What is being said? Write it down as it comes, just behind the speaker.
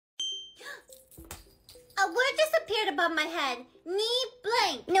A word just appeared above my head. Knee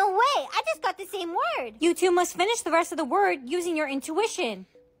blank. No way, I just got the same word. You two must finish the rest of the word using your intuition.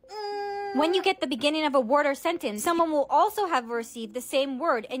 When you get the beginning of a word or sentence, someone will also have received the same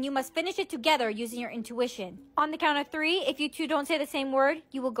word, and you must finish it together using your intuition. On the count of 3, if you two don't say the same word,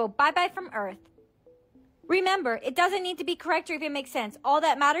 you will go bye-bye from Earth. Remember, it doesn't need to be correct or even make sense. All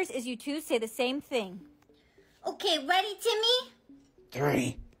that matters is you two say the same thing. Okay, ready, Timmy?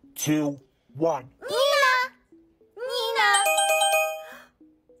 3, 2, 1. Nina!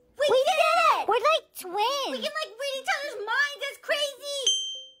 We did it! We're like twins. We can read each other's minds. That's crazy!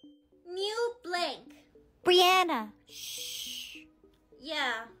 New blank. Brianna. Shh.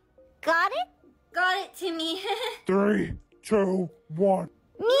 Yeah. Got it? Got it, Timmy. 3, 2, 1.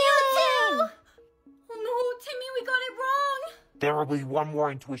 Mewtwo! Oh no, Timmy, we got it wrong. There will be one more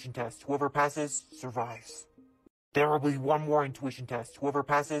intuition test. Whoever passes, survives. There will be one more intuition test. Whoever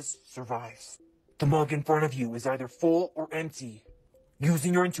passes, survives. The mug in front of you is either full or empty.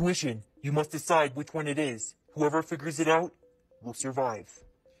 Using your intuition, you must decide which one it is. Whoever figures it out will survive.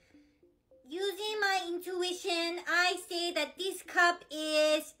 Using my intuition, I say that this cup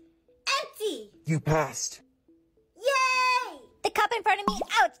is empty. You passed. Yay! The cup in front of me,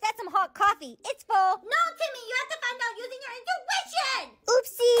 ouch, that's some hot coffee. It's full. No, Timmy, you have to find out using your intuition.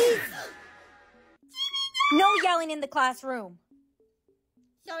 Oopsies. No yelling in the classroom.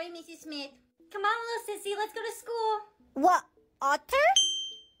 Sorry, Mrs. Smith. Come on, little sissy, let's go to school. What, otter?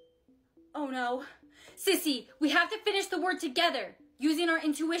 Oh no. Sissy, we have to finish the word together, using our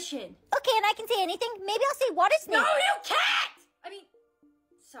intuition. Okay, and I can say anything. Maybe I'll say water snake. No, you can't! I mean,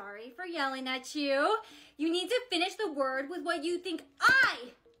 sorry for yelling at you. You need to finish the word with what you think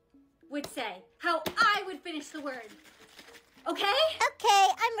I would say. How I would finish the word. Okay? Okay,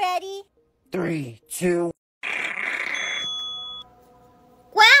 I'm ready. 3, 2.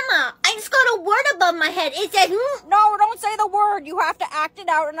 Grandma, I just got a word above my head. It says, No, don't say the word. You have to act it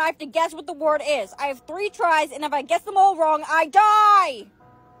out, and I have to guess what the word is. I have 3 tries, and if I guess them all wrong, I die.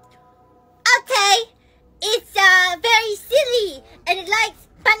 Okay. It's, very silly, and it likes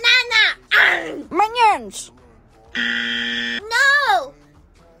banana. Minions. No.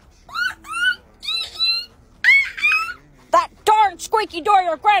 That darn squeaky door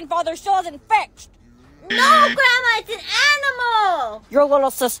your grandfather still hasn't fixed. No, Grandma, it's an animal. Your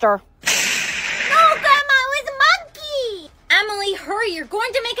little sister. No, Grandma, it was a monkey. Emily, hurry. You're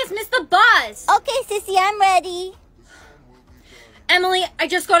going to make us miss the bus. Okay, sissy, I'm ready. Emily, I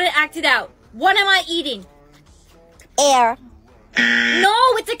just got it acted out. What am I eating? Air.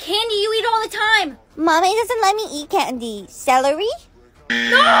 No, it's a candy you eat all the time. Mommy doesn't let me eat candy. Celery?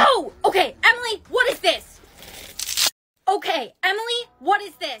 No! Okay, Emily, what is this? Okay, Emily, what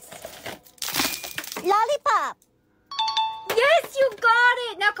is this? Lollipop. Yes, you got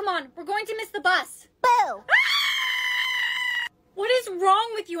it! Now come on, we're going to miss the bus. Boo. What is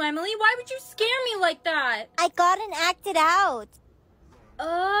wrong with you, Emily? Why would you scare me like that? I got an acted out.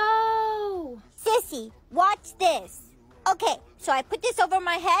 Oh. Sissy, watch this. Okay, so I put this over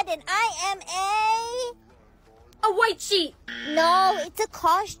my head and I am A white sheet. No, it's a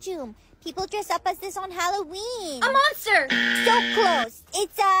costume. People dress up as this on Halloween. A monster. So close.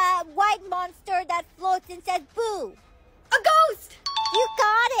 It's a white monster that floats and says boo. A ghost. You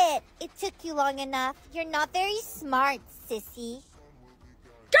got it. It took you long enough. You're not very smart, sissy.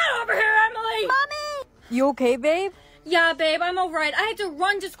 Get over here, Emily. Mommy! You okay, babe? Yeah, babe, I'm all right. I had to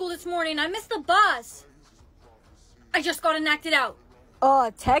run to school this morning. I missed the bus. I just got enacted out.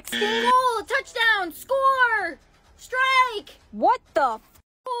 Texting? Goal, touchdown, score, strike. What the?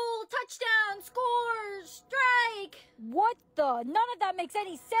 Goal, touchdown, score, strike. What the? None of that makes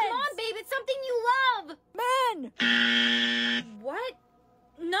any sense. Come on, babe, it's something you love. Men! What?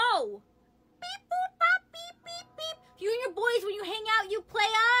 No. Beep, boop, bop, beep, beep, beep. You and your boys, when you hang out, you play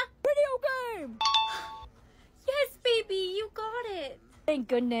a Video game! Yes, baby, you got it. Thank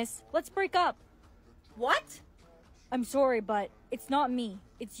goodness. Let's break up. What? I'm sorry, but it's not me.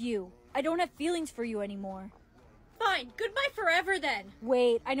 It's you. I don't have feelings for you anymore. Fine, goodbye forever then.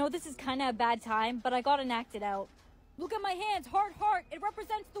 Wait, I know this is kind of a bad time, but I got enacted out. Look at my hands. Heart, heart. It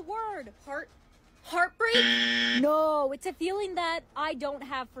represents the word. Heartbreak? No, it's a feeling that I don't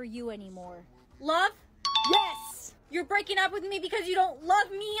have for you anymore. Love? Yes! You're breaking up with me because you don't love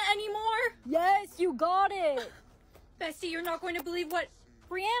me anymore? Yes, you got it. Bestie, you're not going to believe what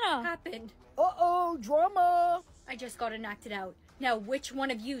Brianna. happened. Uh-oh, drama. I just got enacted out. Now, which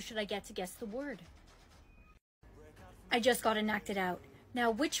one of you should I get to guess the word? I just got enacted out.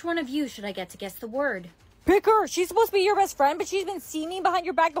 Now, which one of you should I get to guess the word? Pick her. She's supposed to be your best friend, but she's been scheming behind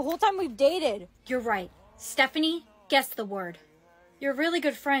your back the whole time we've dated. You're right. Stephanie, guess the word. You're a really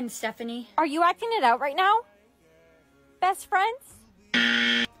good friend, Stephanie. Are you acting it out right now? Best friends?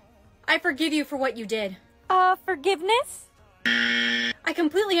 I forgive you for what you did. Forgiveness? I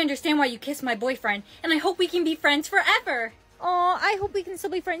completely understand why you kissed my boyfriend, and I hope we can be friends forever. Aw, I hope we can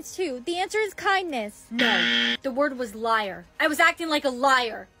still be friends too. The answer is kindness. No, the word was liar. I was acting like a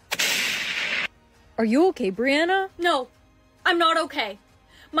liar. Are you okay, Brianna? No, I'm not okay.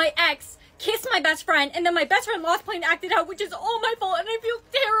 My ex kissed my best friend, and then my best friend lost play and acted out, which is all my fault, and I feel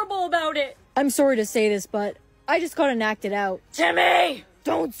terrible about it. I'm sorry to say this, but I just got an acted out. Timmy!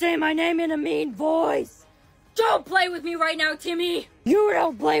 Don't say my name in a mean voice. Don't play with me right now, Timmy! You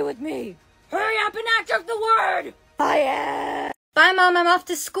don't play with me. Hurry up and act out the word! I am. Bye, Mom. I'm off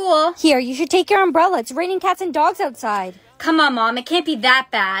to school. Here, you should take your umbrella. It's raining cats and dogs outside. Come on, Mom. It can't be that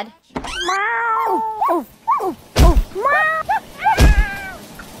bad.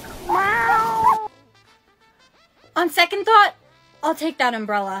 On second thought, I'll take that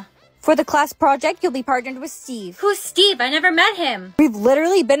umbrella. For the class project, you'll be partnered with Steve. Who's Steve? I never met him. We've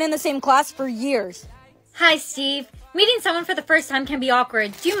literally been in the same class for years. Hi, Steve. Meeting someone for the first time can be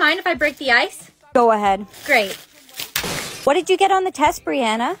awkward. Do you mind if I break the ice? Go ahead. Great. What did you get on the test,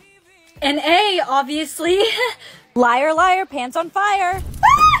 Brianna? An A, obviously. Liar, liar, pants on fire.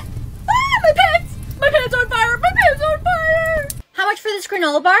 My pants! My pants on fire! My pants on fire! How much for this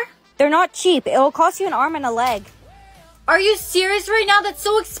granola bar? They're not cheap. It'll cost you an arm and a leg. Are you serious right now? That's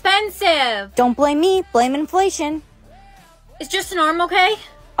so expensive. Don't blame me. Blame inflation. Is just an arm okay?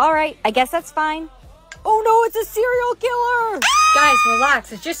 All right, I guess that's fine. Oh no, it's a serial killer! Guys,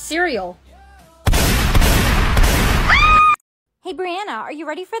 relax. It's just cereal. Hey, Brianna, are you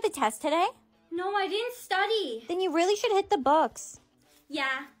ready for the test today? No, I didn't study. Then you really should hit the books.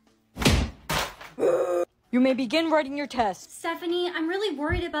 Yeah. You may begin writing your test. Stephanie, I'm really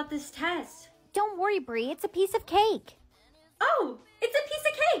worried about this test. Don't worry, Bri. It's a piece of cake. Oh, it's a piece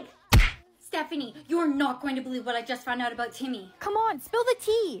of cake. Stephanie, you're not going to believe what I just found out about Timmy. Come on, spill the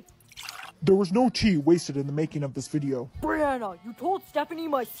tea. There was no tea wasted in the making of this video. Brianna, you told Stephanie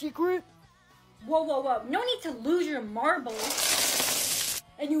my secret? Whoa, whoa, whoa. No need to lose your marbles.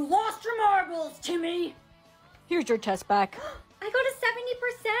 And you lost your marbles, Timmy. Here's your test back. I got a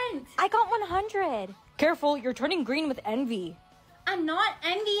 70%. I got 100. Careful, you're turning green with envy. I'm not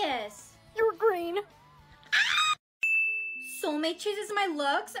envious. You're green. Soulmate chooses my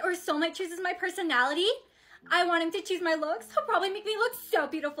looks, or soulmate chooses my personality? I want him to choose my looks. He'll probably make me look so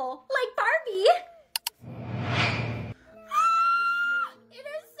beautiful, like Barbie. It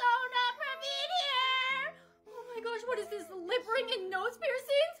is so not preppy in here. Oh my gosh, what is this, lip ring and nose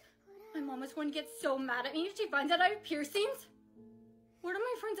piercings? My mom is going to get so mad at me if she finds out I have piercings. What are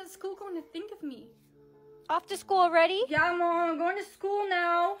my friends at school going to think of me? Off to school already? Yeah, Mom, I'm going to school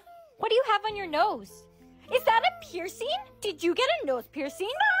now. What do you have on your nose? Is that a piercing? Did you get a nose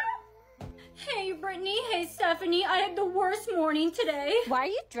piercing? Hey, Brittany. Hey, Stephanie. I had the worst morning today. Why are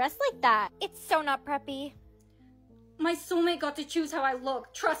you dressed like that? It's so not preppy. My soulmate got to choose how I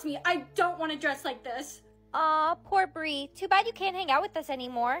look. Trust me, I don't want to dress like this. Aw, poor Bri. Too bad you can't hang out with us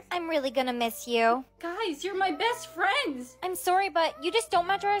anymore. I'm really gonna miss you. Guys, you're my best friends. I'm sorry, but you just don't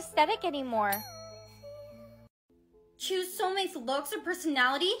match our aesthetic anymore. Choose soulmate's looks or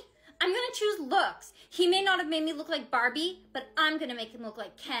personality? I'm gonna choose looks. He may not have made me look like Barbie, but I'm gonna make him look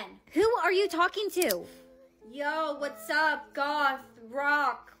like Ken. Who are you talking to? Yo, what's up? Goth,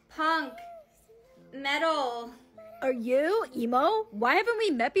 rock, punk, metal. Are you emo? Why haven't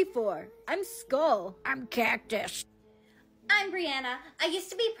we met before? I'm Skull. I'm Cactus. I'm Brianna. I used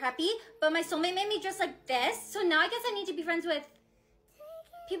to be preppy, but my soulmate made me dress like this, so now I guess I need to be friends with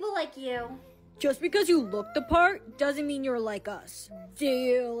people like you. Just because you look the part doesn't mean you're like us. Do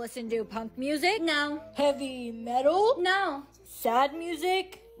you listen to punk music? No. Heavy metal? No. Sad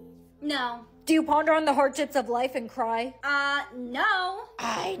music? No. Do you ponder on the hardships of life and cry? No.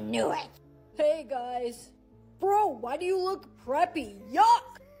 I knew it. Hey guys. Bro, why do you look preppy?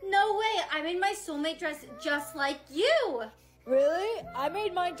 Yuck! No way. I made my soulmate dress just like you. Really? I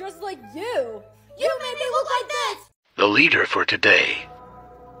made mine dress like you. You made me look like this. The leader for today.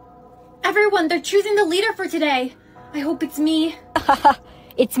 Everyone, they're choosing the leader for today. I hope it's me.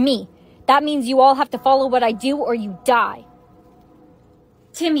 It's me. That means you all have to follow what I do or you die.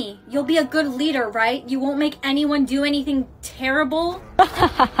 Timmy, you'll be a good leader, right? You won't make anyone do anything terrible?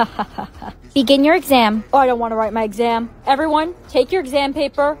 Begin your exam. Oh, I don't want to write my exam. Everyone, take your exam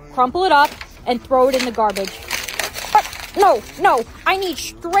paper, crumple it up, and throw it in the garbage. No, I need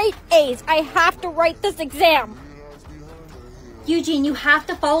straight A's. I have to write this exam. Eugene, you have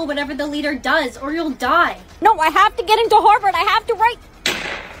to follow whatever the leader does, or you'll die. No, I have to get into Harvard. I have to write.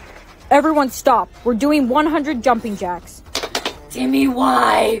 Everyone stop. We're doing 100 jumping jacks. Timmy,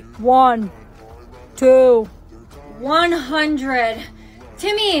 why? 1, 2. 100.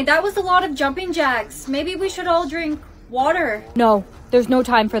 Timmy, that was a lot of jumping jacks. Maybe we should all drink water. No, there's no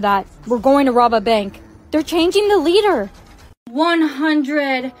time for that. We're going to rob a bank. They're changing the leader.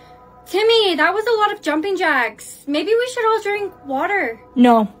 100. Timmy, that was a lot of jumping jacks. Maybe we should all drink water.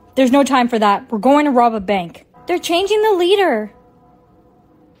 No, there's no time for that. We're going to rob a bank. They're changing the leader.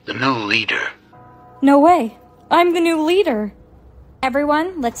 The new leader. No way. I'm the new leader.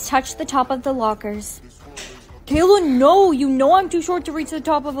 Everyone, let's touch the top of the lockers. Kayla, no! You know I'm too short to reach the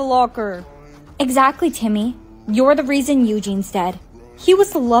top of a locker. Exactly, Timmy. You're the reason Eugene's dead. He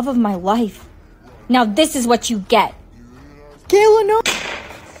was the love of my life. Now this is what you get. Kayla, no!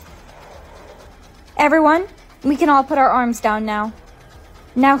 Everyone, we can all put our arms down now.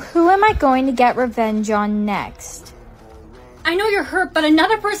 Now who am I going to get revenge on next? I know you're hurt, but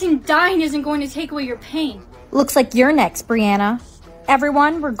another person dying isn't going to take away your pain. Looks like you're next, Brianna.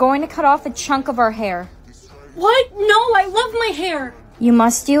 Everyone, we're going to cut off a chunk of our hair. What? No, I love my hair. You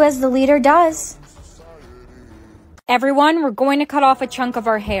must do as the leader does. Everyone, we're going to cut off a chunk of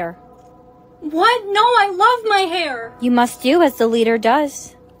our hair. What? No, I love my hair. You must do as the leader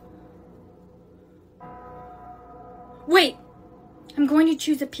does. Wait, I'm going to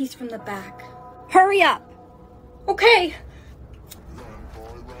choose a piece from the back. Hurry up! Okay.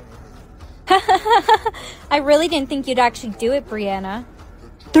 I really didn't think you'd actually do it, Brianna.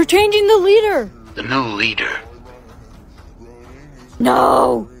 They're changing the leader! The new leader.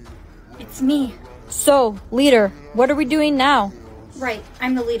 No! It's me. So, leader, what are we doing now? Right,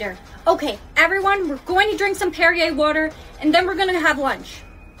 I'm the leader. Okay, everyone, we're going to drink some Perrier water, and then we're going to have lunch.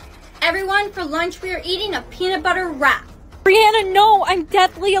 Everyone, for lunch, we are eating a peanut butter wrap. Brianna, no! I'm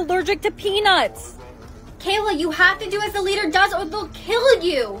deathly allergic to peanuts! Kayla, you have to do as the leader does or they'll kill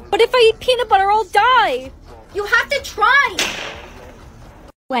you. But if I eat peanut butter, I'll die! You have to try.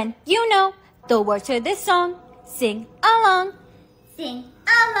 When you know the words to this song, sing along. Sing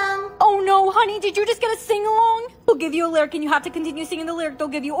along. Oh no, honey, did you just get a sing-along? They'll give you a lyric and you have to continue singing the lyric they'll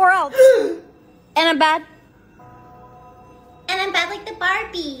give you, or else. And I'm bad. And I'm bad like the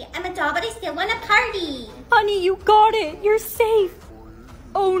Barbie. I'm a doll, but I still want to party. Honey, you got it. You're safe.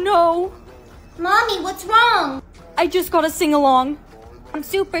 Oh no. Mommy, what's wrong? I just got to sing along. I'm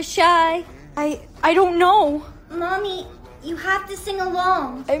super shy. I don't know. Mommy, you have to sing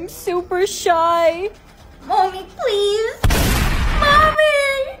along. I'm super shy. Mommy, please.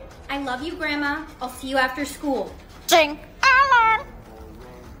 Mommy! I love you, Grandma. I'll see you after school. Sing along.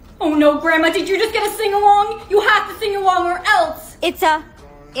 Oh no, Grandma, did you just get a sing-along? You have to sing along or else. It's a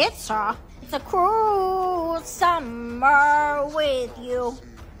cruel summer with you.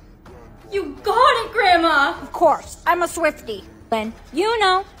 You got it, Grandma. Of course, I'm a Swiftie. When you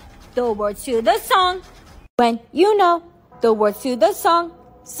know the words to the song, when you know the words to the song,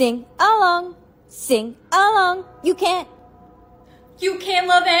 sing along, sing along. You can't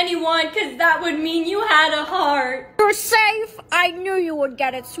love anyone, because that would mean you had a heart. You're safe! I knew you would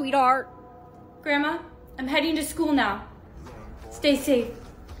get it, sweetheart. Grandma, I'm heading to school now. Stay safe.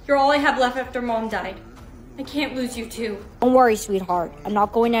 You're all I have left after Mom died. I can't lose you too. Don't worry, sweetheart. I'm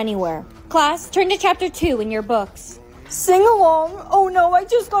not going anywhere. Class, turn to chapter 2 in your books. Sing along? Oh no, I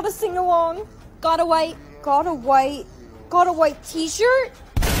just gotta sing along. Got a white t-shirt?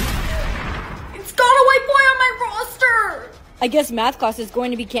 It's got a white boy on my roster! I guess math class is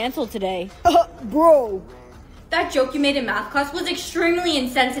going to be canceled today. Bro. That joke you made in math class was extremely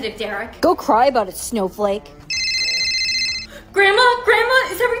insensitive, Derek. Go cry about it, snowflake. Grandma,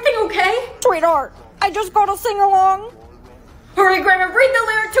 is everything okay? Sweetheart, I just gotta sing along. Hurry, Grandma, read the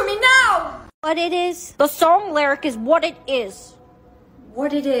lyric to me now! What it is? The song lyric is what it is.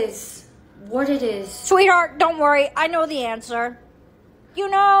 What it is. What it is. Sweetheart, don't worry. I know the answer. You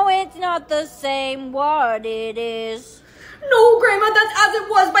know it's not the same what it is. No, Grandma, that's As It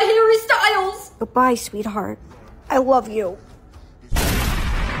Was by Harry Styles. Goodbye, sweetheart. I love you.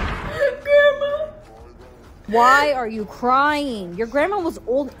 Grandma. Why are you crying? Your grandma was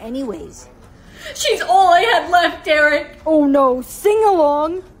old anyways. She's all I had left, Derek. Oh no, sing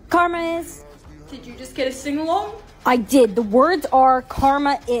along. Karma is. Did you just get a sing-along? I did. The words are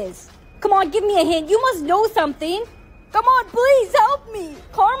karma is. Come on, give me a hint. You must know something. Come on, please help me.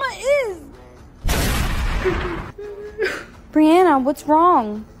 Karma is. Brianna, what's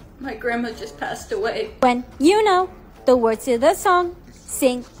wrong? My grandma just passed away. When you know the words to the song,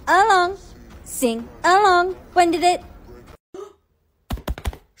 sing along, sing along. When did it?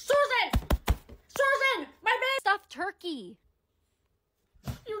 Susan, my baby! Stuffed turkey.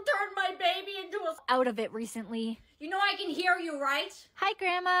 You turned my baby into a... Out of it recently. You know I can hear you, right? Hi,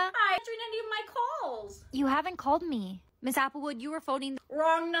 Grandma. I answered any of my calls. You haven't called me. Miss Applewood, you were phoning...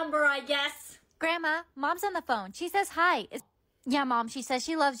 Wrong number, I guess. Grandma, Mom's on the phone. She says hi. Yeah, Mom, she says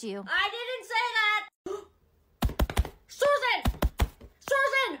she loves you. I didn't say that! Susan!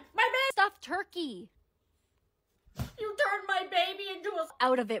 Susan! My baby! Stuffed turkey. You turned my baby into a...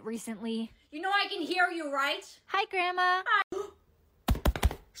 Out of it recently. You know I can hear you, right? Hi, Grandma.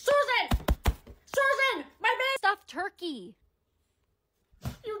 Susan! Susan! My baby! Stuffed turkey.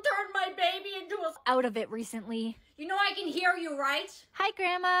 You turned my baby into a... Out of it recently. You know I can hear you, right? Hi,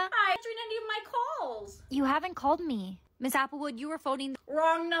 Grandma. Hi, answering any of my calls. You haven't called me. Miss Applewood, you were phoning...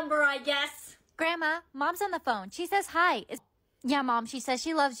 Wrong number, I guess. Grandma, Mom's on the phone. She says hi. Yeah, Mom, she says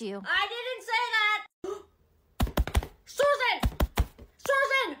she loves you. I didn't say that! Susan!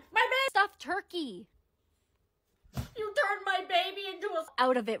 Susan! My baby! Stuffed turkey. You turned my baby into a...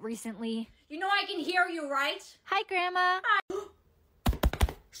 Out of it recently. You know I can hear you, right? Hi, Grandma. Hi.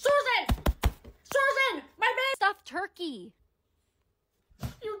 Susan! Susan! My baby! Stuffed turkey.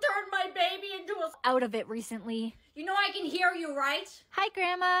 You turned my baby into a... Out of it recently. You know I can hear you, right? Hi,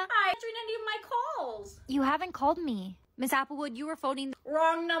 Grandma. Hi, answering any of my calls. You haven't called me. Miss Applewood, you were phoning...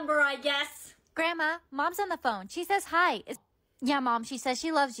 Wrong number, I guess. Grandma, Mom's on the phone. She says hi. Yeah, Mom, she says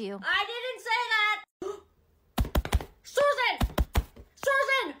she loves you. I didn't say that! Susan!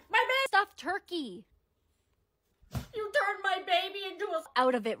 Susan! My baby! Stuffed turkey. You turned my baby into a...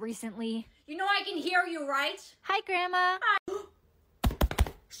 Out of it recently. You know I can hear you, right? Hi, Grandma. Hi.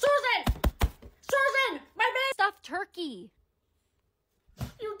 Susan! Susan! My baby! Stuffed turkey.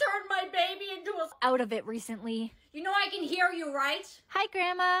 You turned my baby into a... Out of it recently. You know I can hear you, right? Hi,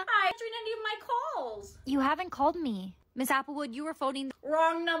 Grandma. Hi, answering any of my calls. You haven't called me. Miss Applewood, you were phoning...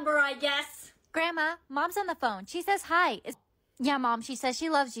 Wrong number, I guess. Grandma, Mom's on the phone. She says hi. Yeah, Mom, she says she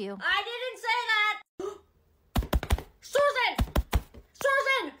loves you. I didn't say that! Susan!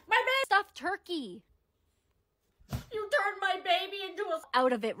 Susan! My baby! Stuffed turkey. You turned my baby into a...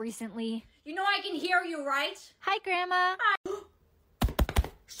 Out of it recently. You know I can hear you, right? Hi, Grandma. Hi.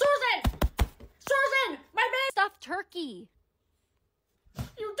 Susan! Susan! My baby! Stuffed turkey.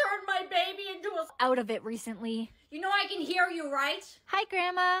 You turned my baby into a... Out of it recently. You know I can hear you, right? Hi,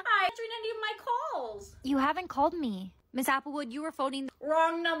 Grandma. Hi, answering any of my calls. You haven't called me. Miss Applewood, you were phoning...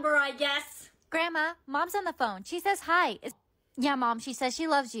 Wrong number, I guess. Grandma, Mom's on the phone. She says hi. Yeah, Mom, she says she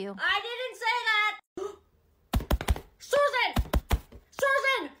loves you. I didn't say that! Susan!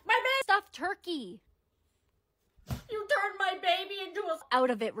 Susan! My baby! Stuffed turkey. You turned my baby into a... Out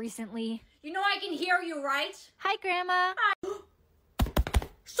of it recently. You know I can hear you, right? Hi, Grandma. Hi.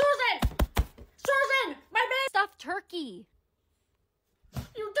 Susan! Susan! My baby! Stuffed turkey.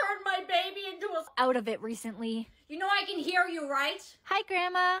 You turned my baby into a... Out of it recently. You know I can hear you, right? Hi,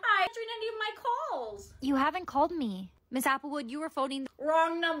 Grandma. Hi, answering any of my calls. You haven't called me. Miss Applewood, you were phoning...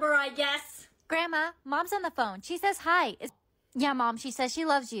 Wrong number, I guess. Grandma, Mom's on the phone. She says hi. Yeah, Mom, she says she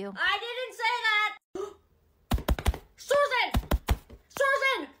loves you. I didn't say that! Susan!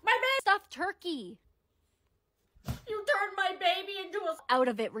 Susan! My baby! Stuffed turkey. You turned my baby into a... Out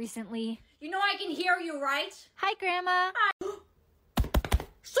of it recently. You know I can hear you, right? Hi, Grandma. Hi.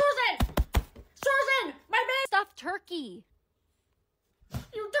 Susan! Susan! My baby! Stuffed turkey.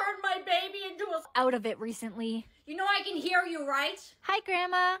 You turned my baby into a... Out of it recently. You know I can hear you, right? Hi,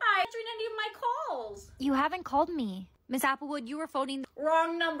 Grandma. Hi, answering any of my calls. You haven't called me. Miss Applewood, you were phoning...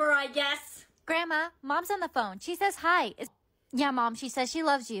 Wrong number, I guess. Grandma, Mom's on the phone. She says hi. Yeah, Mom, she says she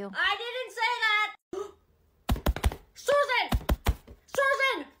loves you. I didn't say that! Susan!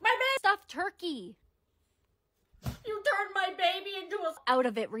 Susan! My baby! Stuffed turkey. You turned my baby into a... Out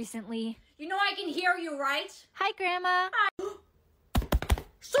of it recently. You know I can hear you, right? Hi, Grandma. Hi.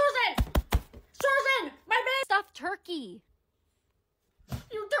 Susan! Susan! My baby! Stuffed turkey.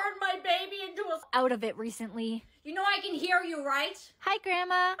 You turned my baby into a... Out of it recently. You know I can hear you, right? Hi,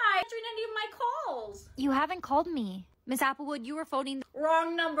 Grandma. Hi, answering any of my calls. You haven't called me. Miss Applewood, you were phoning...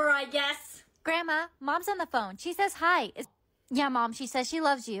 Wrong number, I guess. Grandma, Mom's on the phone. She says hi. Yeah, Mom, she says she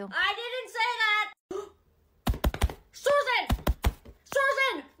loves you. I didn't say that! Susan!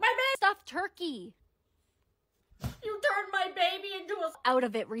 Susan! My baby! Stuffed turkey. You turned my baby into a... Out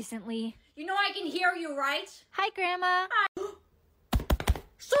of it recently. You know I can hear you, right? Hi, Grandma. Hi.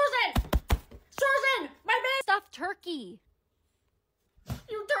 Susan! Susan! My baby! Stuffed turkey.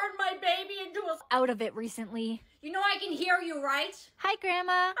 You turned my baby into a... Out of it recently. You know I can hear you, right? Hi,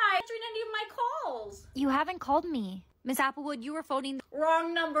 Grandma. Hi, answering any of my calls. You haven't called me. Miss Applewood, you were phoning...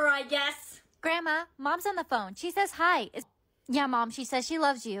 Wrong number, I guess. Grandma, Mom's on the phone. She says hi. Yeah, Mom, she says she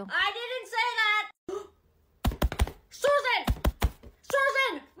loves you. I didn't say that! Susan!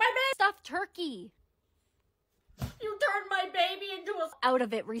 Susan! My baby! Stuffed turkey. You turned my baby into a... Out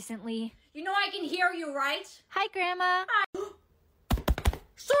of it recently. You know I can hear you, right? Hi, Grandma.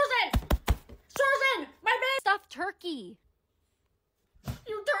 Susan! Susan! My baby! Stuffed turkey.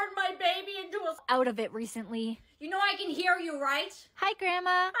 You turned my baby into a... Out of it recently. You know I can hear you, right? Hi,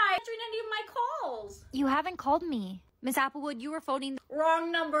 Grandma. Hi. Answering any of my calls. You haven't called me. Miss Applewood, you were phoning...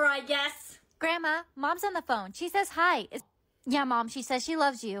 Wrong number, I guess. Grandma, Mom's on the phone. She says hi. Yeah, Mom, she says she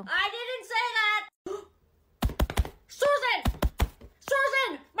loves you. I didn't say that! Susan!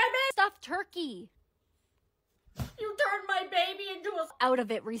 Susan! My baby! Stuffed turkey. You turned my baby into a... Out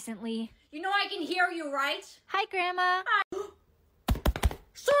of it recently. You know I can hear you, right? Hi, Grandma. Hi.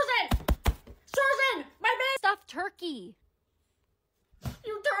 Susan! Susan! My baby! Stuffed turkey.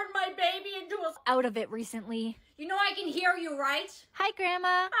 You turned my baby into a... Out of it recently. You know I can hear you, right? Hi,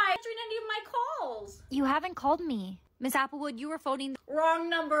 Grandma. Hi. Answering any of my calls. You haven't called me. Miss Applewood, you were phoning... Wrong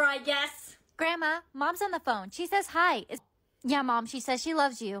number, I guess. Grandma, Mom's on the phone. She says hi. Yeah, Mom, she says she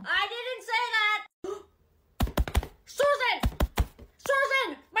loves you. I didn't say that! Susan!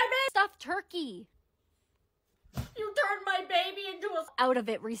 Susan! My baby! Stuffed turkey. You turned my baby into a... Out of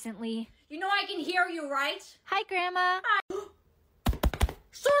it recently. You know I can hear you, right? Hi, Grandma. Hi.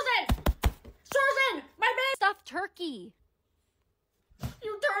 Susan! Susan! My baby! Stuffed turkey.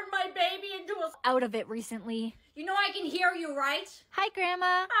 You turned my baby into a... Out of it recently. You know I can hear you, right? Hi,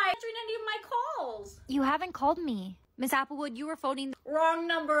 Grandma. Hi. Answering any of my calls. You haven't called me. Miss Applewood, you were phoning... Wrong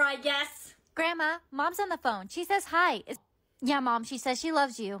number, I guess. Grandma, Mom's on the phone. She says hi. Yeah, Mom, she says she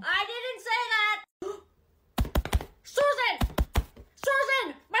loves you. I didn't say that! Susan!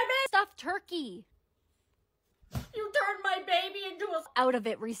 Susan! My baby! Stuffed turkey. You turned my baby into a... Out of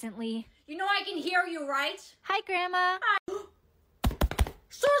it recently. You know I can hear you, right? Hi, Grandma. Hi.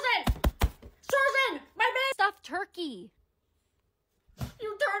 Susan! Susan! My baby! Stuffed turkey.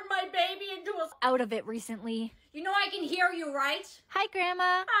 You turned my baby into a... Out of it recently. You know I can hear you, right? Hi,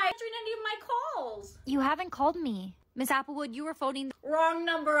 Grandma. Hi. Answering any of my calls. You haven't called me. Miss Applewood, you were phoning... Wrong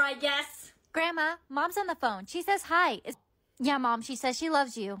number, I guess. Grandma, Mom's on the phone. She says hi. Yeah, Mom, she says she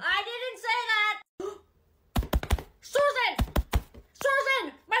loves you. I didn't say that! Susan!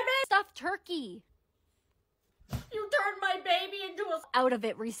 Susan! My baby! Stuffed turkey. You turned my baby into a... Out of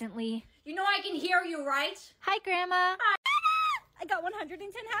it recently. You know I can hear you, right? Hi, Grandma. Hi. I got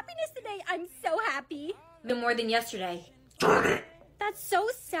 110 happiness today. I'm so happy. No more than yesterday. Darn it! That's so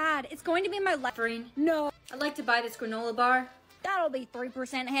sad. It's going to be my life. No, I'd like to buy this granola bar. that'll be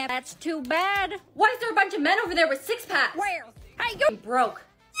 3% happy. That's too bad. Why is there a bunch of men over there with six-packs? Where? Hey, you! I'm broke.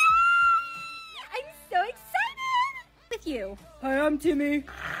 I'm so excited! With you. Hi, I'm Timmy.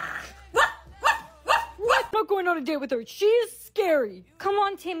 What? Not going on a date with her. She is scary. Come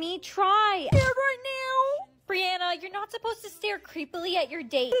on, Timmy, try. Scared right now. Brianna, you're not supposed to stare creepily at your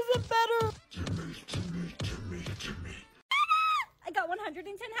date. Is it better? I got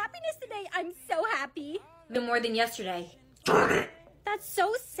 110 happiness today. I'm so happy. No more than yesterday. Darn it! That's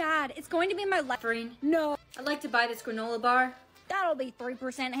so sad. It's going to be my life. No, I'd like to buy this granola bar. that'll be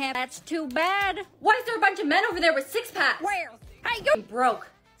 3% happy. That's too bad. Why is there a bunch of men over there with six-packs? Where? Hey, you! I'm broke.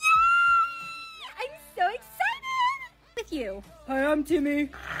 I'm so excited! With you. Hi, I'm Timmy.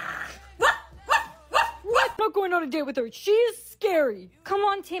 What? Not going on a date with her. She is scary. Come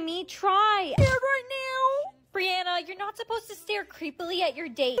on, Timmy, try. Scared right now. Brianna, you're not supposed to stare creepily at your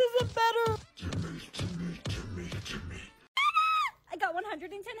date. Is it better? I got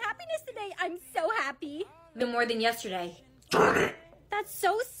 110 happiness today. I'm so happy. No more than yesterday. Darn it! That's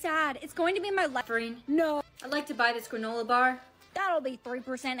so sad. It's going to be my life. No, I'd like to buy this granola bar. that'll be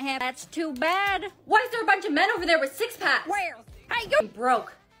 3% happy. That's too bad. Why is there a bunch of men over there with six-packs? Where? Hey, you! I'm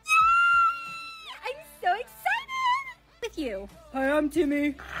broke. I'm so excited! With you. Hi, I'm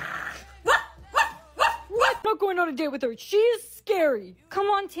Timmy. What? Not going on a date with her. She is scary. Come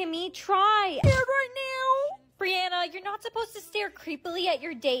on, Timmy, try. Scared right now. Brianna, you're not supposed to stare creepily at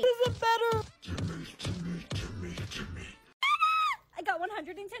your date. Is it better? I got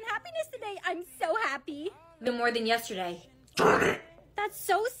 110 happiness today. I'm so happy. No more than yesterday. Darn it! That's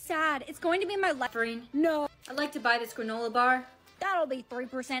so sad. It's going to be my life. No, I'd like to buy this granola bar. that'll be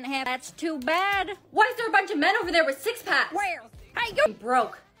 3% happy. That's too bad. Why is there a bunch of men over there with six-packs? Where? Hey, you! I'm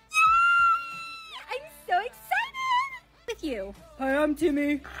broke. I'm so excited! With you. Hi, I'm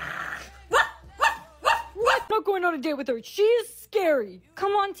Timmy. What? Not going on a date with her. She is scary.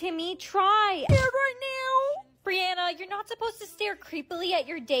 Come on, Timmy, try. Scared right now. Brianna, you're not supposed to stare creepily at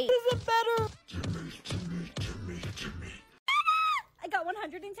your date. Is it better? I got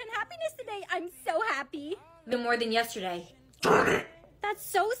 110 happiness today. I'm so happy. No more than yesterday. Darn it! That's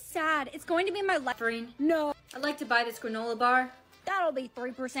so sad. It's going to be my life. Green. No, I'd like to buy this granola bar. That'll be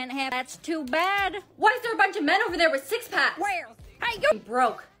 3% half. That's too bad. Why is there a bunch of men over there with six-packs? Where? Hey, you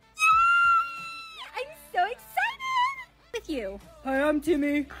broke. I'm so excited with you. Hi, I'm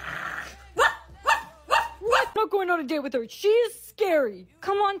Timmy. What? Not going on a date with her. She is scary.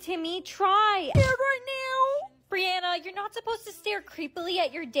 Come on, Timmy, try. Scared right now. Brianna, you're not supposed to stare creepily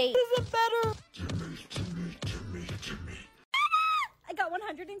at your date. Is it better? I got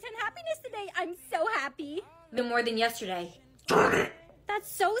 110 happiness today. I'm so happy. No more than yesterday. That's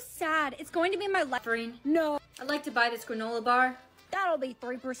so sad. It's going to be my life. No. I'd like to buy this granola bar. That'll be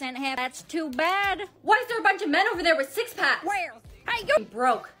 3% half. That's too bad. Why is there a bunch of men over there with six-packs? Where? Hey, you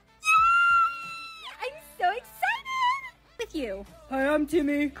broke. I'm so excited with you. Hi, I'm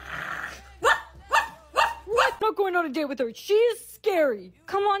Timmy. What? Not going on a date with her. She is scary.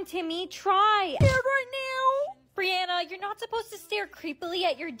 Come on, Timmy, try. Scared right now. Brianna, you're not supposed to stare creepily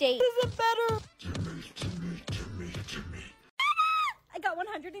at your date. Is it better? I got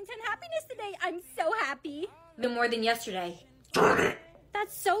 110 happiness today. I'm so happy. No more than yesterday.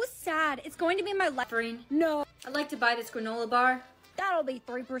 That's so sad. It's going to be my life. No. I'd like to buy this granola bar. That'll be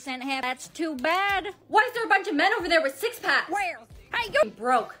 3% half. That's too bad. Why is there a bunch of men over there with six-packs? Where? Hey, you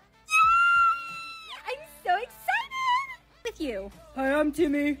broke. I'm so excited with you. Hi, I'm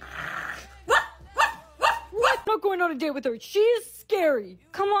Timmy. What? Not going on a date with her. She is scary.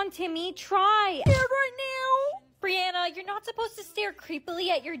 Come on, Timmy, try. Scared right now. Brianna, you're not supposed to stare creepily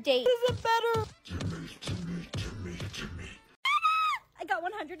at your date. Is it better? I got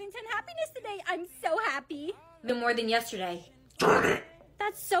 110 happiness today. I'm so happy. No more than yesterday.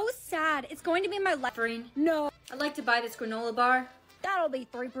 That's so sad. It's going to be my life. No. I'd like to buy this granola bar. That'll be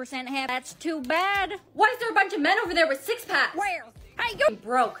 3% half. That's too bad. Why is there a bunch of men over there with six-packs? Where? Hey, you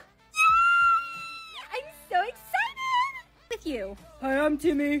broke. I'm so excited with you. Hi, I'm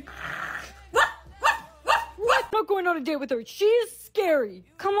Timmy. What? Not going on a date with her. She is scary.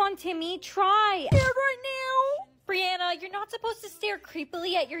 Come on, Timmy, try. Scared right now. Brianna, you're not supposed to stare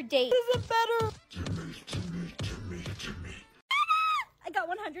creepily at your date. Is it better? I got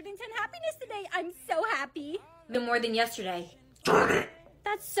 110 happiness today. I'm so happy. No more than yesterday.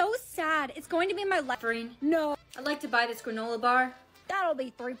 That's so sad. It's going to be my life. No. I'd like to buy this granola bar. That'll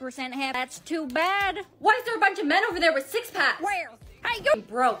be 3% half. That's too bad. Why is there a bunch of men over there with six-packs? Where? Hey, you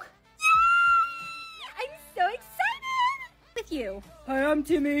broke. I'm so excited with you. Hi, I'm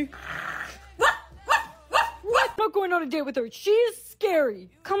Timmy. What? Not going on a date with her. She is scary.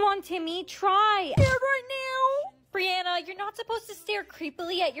 Come on, Timmy, try. Scared right now. Brianna, you're not supposed to stare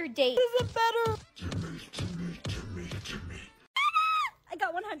creepily at your date. Is it better? I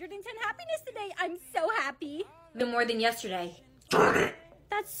got 110 happiness today. I'm so happy. No more than yesterday.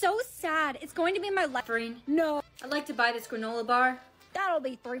 That's so sad. It's going to be my life. No. I'd like to buy this granola bar. That'll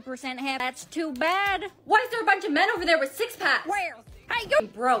be 3% half. That's too bad. Why is there a bunch of men over there with six-packs? Where? Hey, you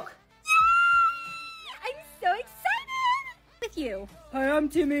broke. I'm so excited with you. Hi, I'm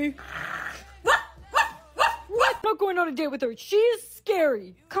Timmy. What? Not going on a date with her. She is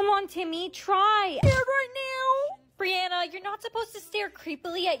scary. Come on, Timmy, try. Scared right now. Brianna, you're not supposed to stare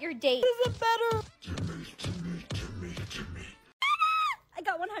creepily at your date. Is it better? I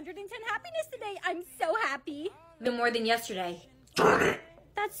got 110 happiness today. I'm so happy. No more than yesterday.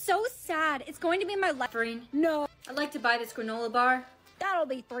 That's so sad. It's going to be my life. No. I'd like to buy this granola bar. That'll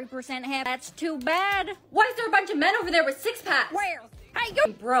be 3% half. That's too bad. Why is there a bunch of men over there with six-packs? Where? Hey,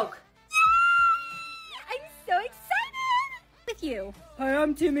 you broke. I'm so excited with you. Hi,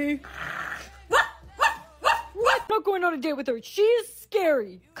 I'm Timmy. What? Not going on a date with her. She is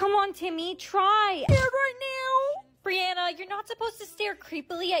scary. Come on, Timmy, try. Scared right now. Brianna, you're not supposed to stare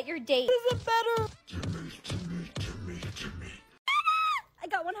creepily at your date. Is it better? I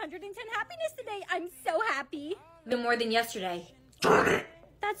got 110 happiness today. I'm so happy. No more than yesterday.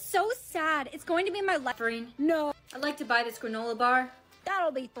 That's so sad. It's going to be my life. No. I'd like to buy this granola bar.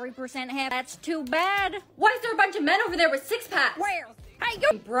 That'll be 3% half. That's too bad. Why is there a bunch of men over there with six-packs? Where? Hey,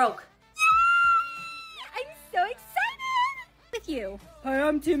 you broke. I'm so excited with you. Hi,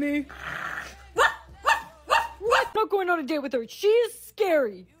 I'm Timmy. What? Not going on a date with her. She is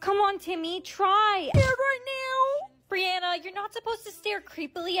scary. Come on, Timmy, try. Scared right now. Brianna, you're not supposed to stare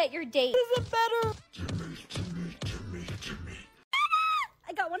creepily at your date. Is it better?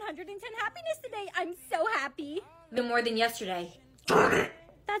 I got 110 happiness today. I'm so happy. No more than yesterday.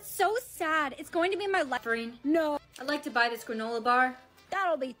 That's so sad. It's going to be my life. No. I'd like to buy this granola bar.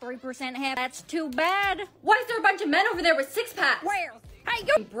 That'll be 3% half. That's too bad. Why is there a bunch of men over there with six-packs? Where? Hey,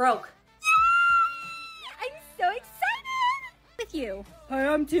 you broke. I'm so excited with you. Hi,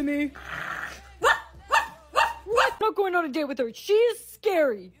 I'm Timmy. What? Not going on a date with her. She is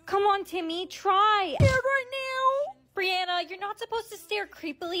scary. Come on, Timmy, try. Scared right now. Brianna, you're not supposed to stare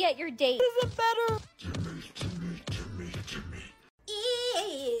creepily at your date. Is it better?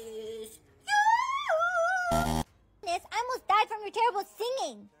 Is you. I almost died from your terrible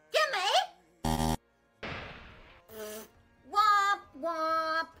singing. Gimme. Womp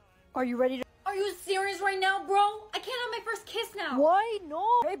womp. Are you ready to... Are you serious right now, bro? I can't have my first kiss now. Why? No.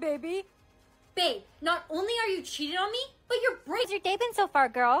 Hey, baby. Babe, not only are you cheating on me, but you're How's your day been so far,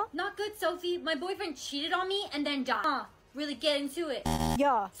 girl? Not good, Sophie. My boyfriend cheated on me and then died. Really get into it.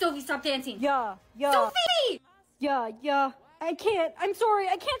 Yeah. Sophie, stop dancing. Yeah. Sophie! Yeah. I can't. I'm sorry.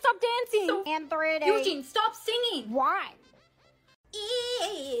 I can't stop dancing. And 3 days. Eugene, stop singing. Why?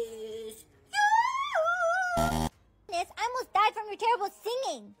 Is you. I almost died from your terrible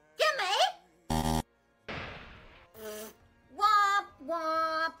singing. Gimme. Womp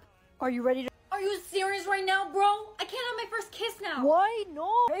womp. Are you ready to... Are you serious right now, bro? I can't have my first kiss now. Why?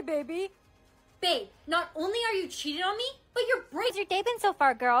 No. Hey, baby. Babe, not only are you cheating on me, but you're How's your day been so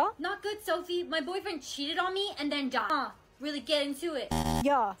far, girl? Not good, Sophie. My boyfriend cheated on me and then died. Really get into it.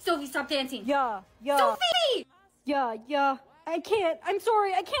 Yeah. Sophie, stop dancing. Yeah. Sophie! Yeah. I can't. I'm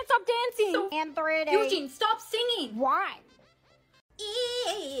sorry. I can't stop dancing. And 3 days. Eugene, stop singing. Why?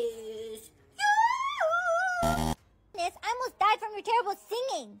 Is you. I almost died from your terrible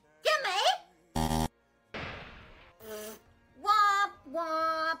singing. Gimme. Womp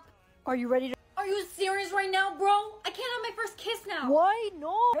womp. Are you ready to... Are you serious right now, bro? I can't have my first kiss now. Why?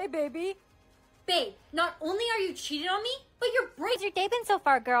 No. Hey, baby. Babe, not only are you cheating on me, but you're How's your day been so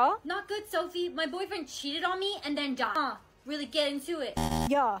far, girl? Not good, Sophie. My boyfriend cheated on me and then died. Really get into it.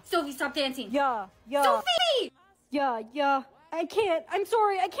 Yeah. Sophie, stop dancing. Yeah. Sophie! Yeah. I can't. I'm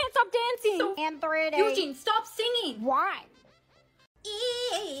sorry. I can't stop dancing. And 3 days. Eugene, stop singing. Why?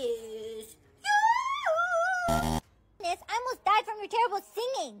 Is you. I almost died from your terrible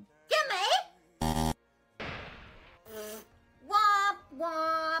singing. Gimme. Womp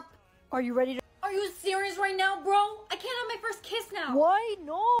womp. Are you ready to... Are you serious right now, bro? I can't have my first kiss now. Why?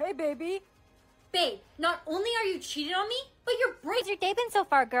 No. Hey, baby. Babe, not only are you cheating on me, but you're How's your day been so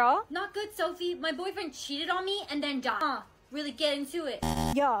far, girl? Not good, Sophie. My boyfriend cheated on me and then died. Really get into it.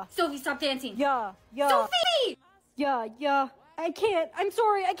 Yeah. Sophie, stop dancing. Yeah. Sophie! Yeah. I can't. I'm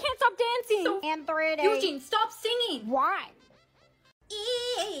sorry. I can't stop dancing. And 3 days. Eugene, stop singing. Why?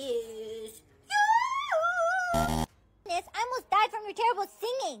 Is you. I almost died from your terrible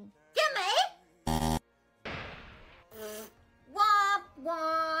singing. Gimme. Womp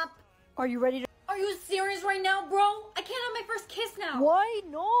womp. Are you ready to... Are you serious right now, bro? I can't have my first kiss now. Why?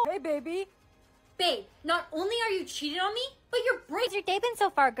 No. Hey, baby. Babe, not only are you cheating on me, but you're How's your day been so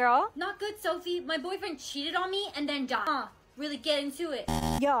far, girl? Not good, Sophie. My boyfriend cheated on me and then died. Really get into it.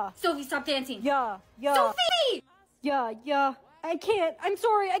 Yeah. Sophie, stop dancing. Yeah. Sophie! Yeah. I can't. I'm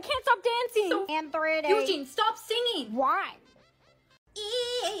sorry. I can't stop dancing. And 3 days. Eugene, stop singing. Why?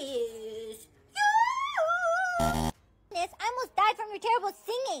 Is you. I almost died from your terrible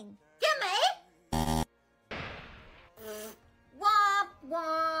singing. Gimme. Womp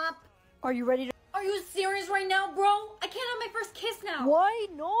womp. Are you ready to... Are you serious right now, bro? I can't have my first kiss now. Why?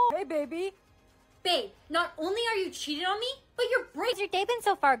 No. Hey, baby. Babe, not only are you cheating on me, but you're How's your day been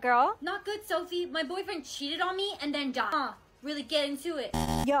so far, girl? Not good, Sophie. My boyfriend cheated on me and then died. Really get into it.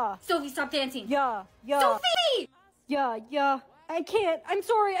 Yeah. Sophie, stop dancing. Yeah. Sophie! Yeah. I can't. I'm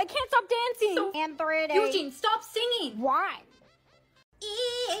sorry. I can't stop dancing. And 3 days. Eugene, stop singing. Why?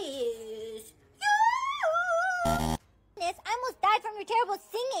 Is you. I almost died from your terrible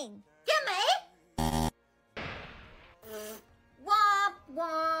singing. Gimme. Womp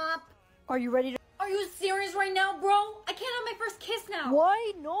womp. Are you ready to... Are you serious right now, bro? I can't have my first kiss now.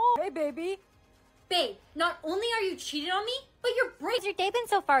 Why? No. Hey, baby. Babe, not only are you cheating on me, but you're How's your day been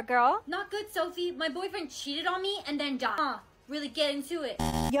so far, girl? Not good, Sophie. My boyfriend cheated on me and then died. Really get into it.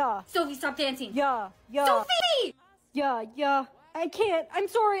 Yeah. Sophie, stop dancing. Yeah. Sophie! Yeah. I can't. I'm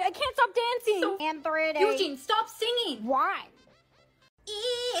sorry. I can't stop dancing. And 3 days. Eugene, stop singing. Why?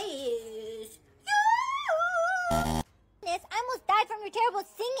 Is you. I almost died from your terrible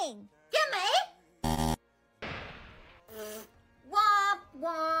singing. Gimme. Womp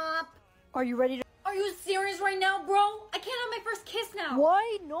womp. Are you ready to... Are you serious right now, bro? I can't have my first kiss now.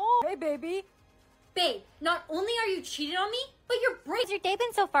 Why? No. Hey, baby. Babe, not only are you cheating on me, but you're How's your day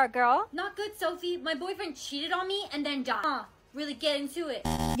been so far, girl? Not good, Sophie. My boyfriend cheated on me and then died. Really get into it.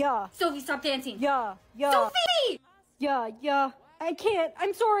 Yeah. Sophie, stop dancing. Yeah. Sophie! Yeah. I can't.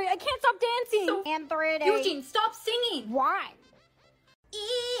 I'm sorry. I can't stop dancing. And 3 days. Eugene, stop singing. Why?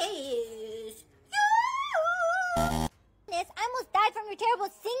 Is you. I almost died from your terrible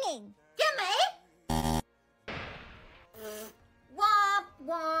singing. Gimme. Womp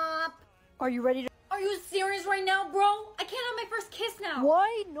womp. Are you ready to... Are you serious right now, bro? I can't have my first kiss now.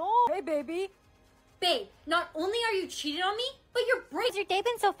 Why? No. Hey, baby. Babe, not only are you cheating on me, but you're How's your day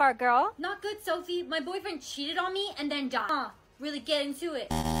been so far, girl? Not good, Sophie. My boyfriend cheated on me and then died. Really get into it.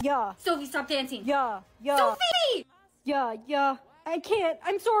 Yeah. Sophie, stop dancing. Yeah. Sophie! Yeah. I can't.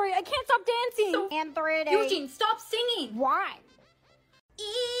 I'm sorry. I can't stop dancing. And 3 days. Eugene, stop singing. Why?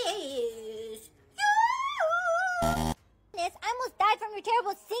 Is you. Miss, I almost died from your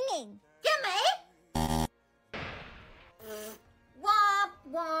terrible singing. Gimme. Wop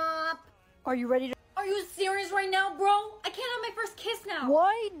wop. Are you ready to? Are you serious right now, bro? I can't have my first kiss now.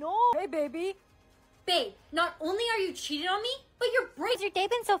 Why? No. Hey, baby. Babe, not only are you cheating on me, but you're How's your day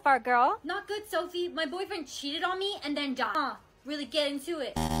been so far, girl? Not good, Sophie. My boyfriend cheated on me and then died. Really get into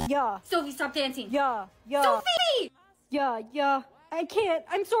it. Yeah. Sophie, stop dancing. Yeah. Sophie! Yeah. I can't.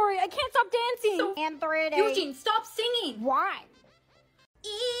 I'm sorry. I can't stop dancing. And 3 days. Eugene, stop singing. Why?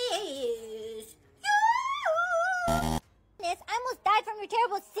 Is you. Miss, I almost died from your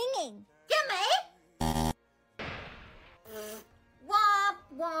terrible singing. Gimme. Wop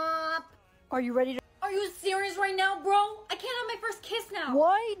wop. Are you ready to? Are you serious right now, bro? I can't have my first kiss now.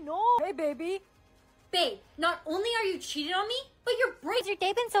 Why? No. Hey, baby. Babe, not only are you cheating on me, but you're How's your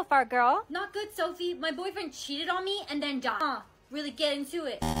day been so far, girl? Not good, Sophie. My boyfriend cheated on me and then died. Really get into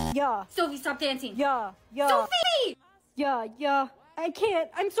it. Yeah. Sophie, stop dancing. Yeah. Sophie! Yeah. I can't.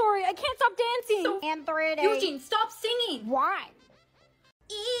 I'm sorry. I can't stop dancing. And 3 days. Eugene, stop singing. Why?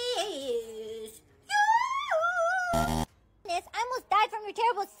 Is you. Miss, I almost died from your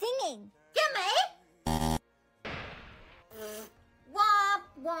terrible singing. Gimme. Wop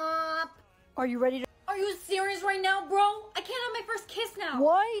wop. Are you ready to? Are you serious right now, bro? I can't have my first kiss now.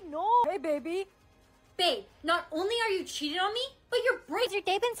 Why? No. Hey, baby. Babe, not only are you cheating on me, but you're How's your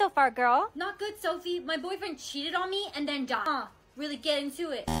day been so far, girl? Not good, Sophie. My boyfriend cheated on me and then died. Really get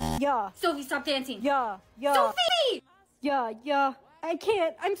into it. Yeah. Sophie, stop dancing. Yeah. Sophie! Yeah. I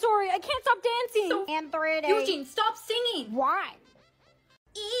can't. I'm sorry. I can't stop dancing. And 3 days. Eugene, stop singing. Why?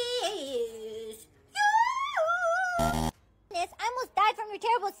 Is you. Miss, I almost died from your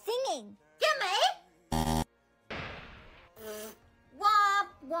terrible singing. Gimme. Wop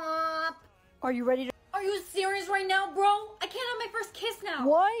wop. Are you ready to? Are you serious right now, bro? I can't have my first kiss now.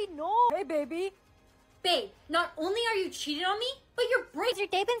 Why? No. Hey, baby. Babe, not only are you cheating on me, but you're How's your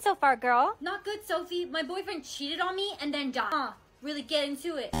day been so far, girl? Not good, Sophie. My boyfriend cheated on me and then died. Really get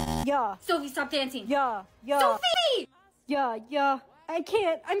into it. Yeah. Sophie, stop dancing. Yeah. Sophie! Yeah. I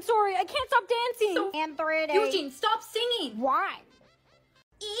can't. I'm sorry. I can't stop dancing. And 3 days. Eugene, stop singing. Why?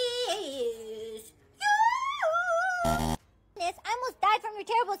 Is you. Miss, I almost died from your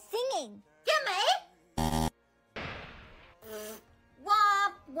terrible singing. Gimme.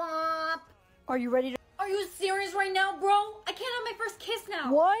 Wop wop. Are you ready to? Are you serious right now, bro? I can't have my first kiss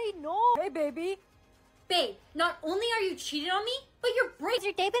now. Why? No. Hey, baby. Babe, not only are you cheating on me, but you're How's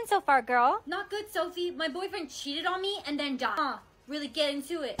your day been so far, girl? Not good, Sophie. My boyfriend cheated on me and then died. Really get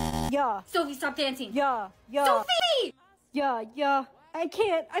into it. Yeah. Sophie, stop dancing. Yeah. Sophie! Yeah. I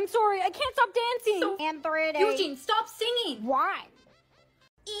can't. I'm sorry. I can't stop dancing. And 3 days. Eugene, stop singing. Why?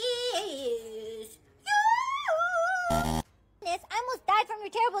 Is you. Miss, I almost died from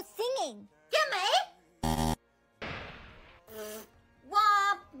your terrible singing. Gimme.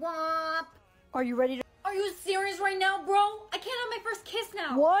 Wop wop. Are you ready to? Are you serious right now, bro? I can't have my first kiss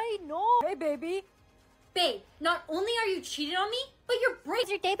now. Why? No. Hey, baby. Babe, not only are you cheating on me, but you're How's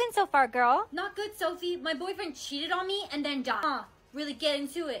your day been so far, girl? Not good, Sophie. My boyfriend cheated on me and then died. Really get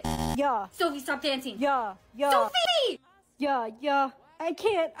into it. Yeah. Sophie, stop dancing. Yeah. Sophie! Yeah. I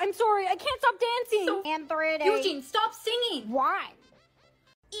can't. I'm sorry. I can't stop dancing. And 3 days. Eugene, stop singing. Why?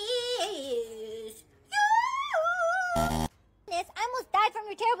 Is you. Miss, I almost died from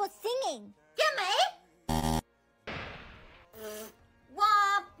your terrible singing. Gimme.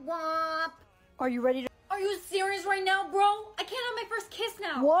 Wop wop. Are you ready to? Are you serious right now, bro? I can't have my first kiss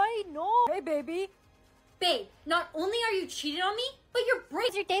now. Why? No. Hey, baby. Babe, not only are you cheating on me, but you're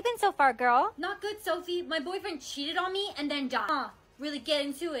How's your day been so far, girl? Not good, Sophie. My boyfriend cheated on me and then died. Really get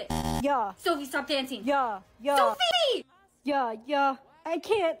into it. Yeah. Sophie, stop dancing. Yeah. Sophie! Yeah. I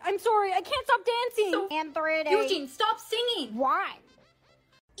can't. I'm sorry. I can't stop dancing. And 3 days. Eugene, stop singing. Why?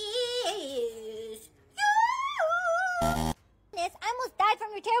 Is you. Miss, I almost died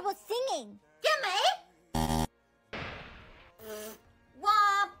from your terrible singing. Gimme.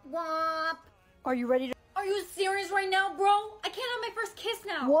 Wop wop. Are you ready to? Are you serious right now, bro? I can't have my first kiss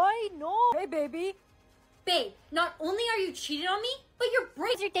now. Why? No. Hey, baby. Babe, not only are you cheating on me, but you're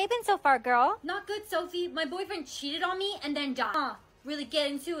How's your day been so far, girl? Not good, Sophie. My boyfriend cheated on me and then died. Really get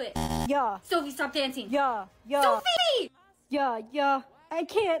into it. Yeah. Sophie, stop dancing. Yeah. Sophie! Yeah. I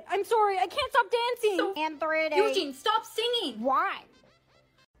can't. I'm sorry. I can't stop dancing. And pretty. Eugene, stop singing. Why?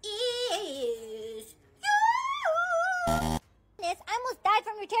 Is you. I almost died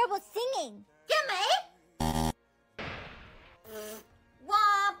from your terrible singing. Gimme.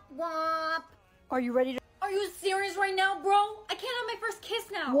 Wop wop. Are you ready to? Are you serious right now, bro? I can't have my first kiss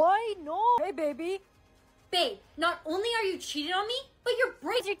now. Why? No. Hey, baby. Babe, not only are you cheating on me, but you're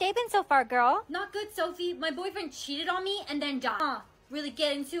How's your day been so far, girl? Not good, Sophie. My boyfriend cheated on me and then died. Really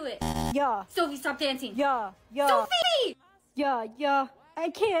get into it. Yeah. Sophie, stop dancing. Yeah. Sophie! Yeah. I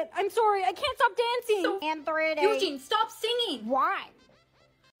can't. I'm sorry. I can't stop dancing. And pretty. Eugene, stop singing. Why?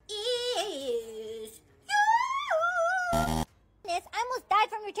 Is you. I almost died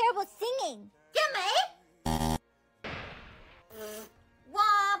from your terrible singing. Gimme.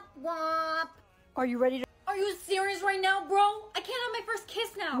 Wop wop. Are you ready to? Are you serious right now, bro? I can't have my first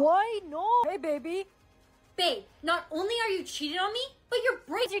kiss now. Why? No. Hey, baby. Babe, not only are you cheating on me, but you're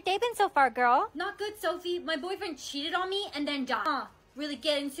How's your day been so far, girl? Not good, Sophie. My boyfriend cheated on me and then died. Really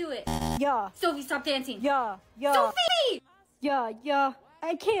get into it. Yeah. Sophie, stop dancing. Yeah. Sophie! Yeah.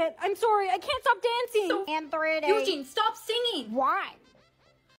 I can't. I'm sorry. I can't stop dancing. And pretty. Eugene, stop singing. Why?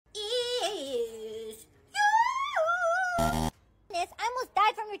 Is you. I almost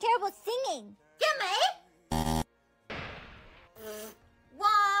died from your terrible singing. Gimme.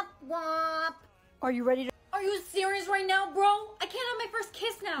 Wop wop. Are you ready to? Are you serious right now, bro? I can't have my first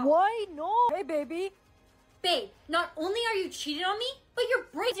kiss now. Why? No. Hey, baby. Babe, not only are you cheating on me, but you're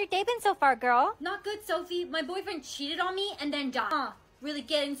How's your day been so far, girl? Not good, Sophie. My boyfriend cheated on me and then died. Really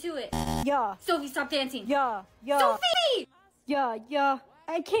get into it. Yeah. Sophie, stop dancing. Yeah. Sophie! Yeah.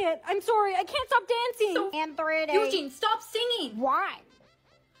 I can't. I'm sorry. I can't stop dancing. And pretty. Eugene, stop singing. Why?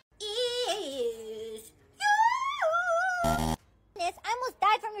 Is you. I almost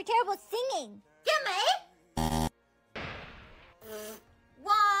died from your terrible singing. Gimme.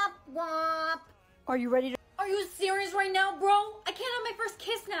 Wop wop. Are you ready to? Are you serious right now, bro? I can't have my first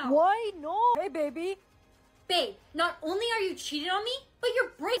kiss now. Why? No. Hey, baby. Babe, not only are you cheating on me, but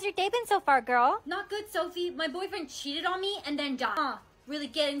you're How's your day been so far, girl? Not good, Sophie. My boyfriend cheated on me and then died. Really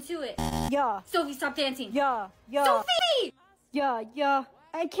get into it. Yeah. Sophie, stop dancing. Yeah. Sophie! Yeah.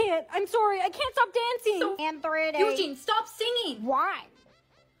 I can't. I'm sorry. I can't stop dancing. And pretty. Eugene, stop singing. Why?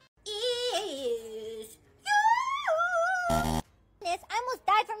 Is you. I almost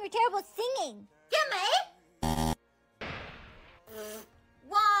died from your terrible singing. Gimme.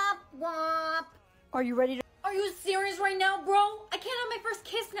 Wop wop. Are you ready to? Are you serious right now, bro? I can't have my first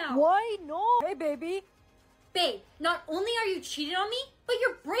kiss now. Why? No. Hey, baby. Babe, not only are you cheating on me, but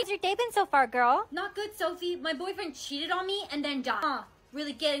you're How's your day been so far, girl? Not good, Sophie. My boyfriend cheated on me and then died.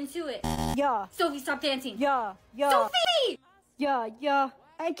 Really get into it. Yeah. Sophie, stop dancing. Yeah. Sophie! Yeah.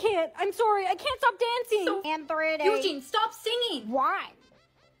 I can't. I'm sorry. I can't stop dancing. And pretty. Eugene, stop singing. Why?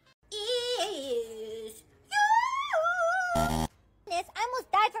 Is you. I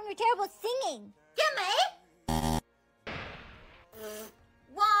almost died from your terrible singing. Gimme.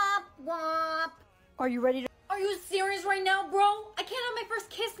 Wop wop. Are you ready to? Are you serious right now, bro? I can't have my first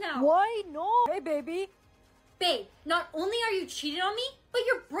kiss now. Why? No. Hey, baby. Babe, not only are you cheating on me, but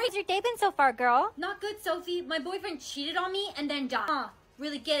you're How's your day been so far, girl? Not good, Sophie. My boyfriend cheated on me and then died.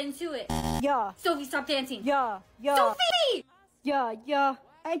 Really get into it. Yeah. Sophie, stop dancing. Yeah. Sophie! Yeah.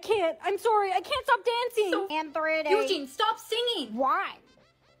 I can't. I'm sorry. I can't stop dancing. And pretty. Eugene, stop singing. Why?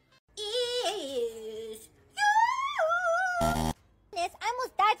 Is you. I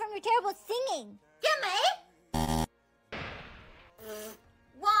almost died from your terrible singing. Gimme.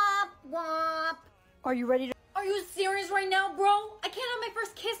 Wop wop. Are you ready to? Are you serious right now, bro? I can't have my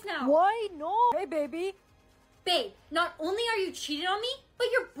first kiss now. Why? No. Hey, baby. Babe, not only are you cheating on me, but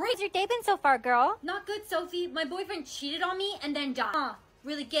you're How's your day been so far, girl? Not good, Sophie. My boyfriend cheated on me and then died.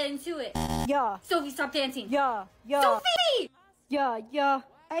 Really get into it. Yeah. Sophie, stop dancing. Yeah. Sophie! Yeah.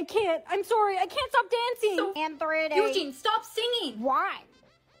 I can't. I'm sorry. I can't stop dancing. And pretty. Eugene, stop singing. Why?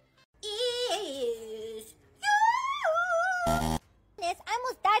 Is you. I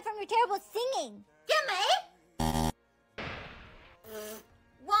almost died from your terrible singing. Gimme.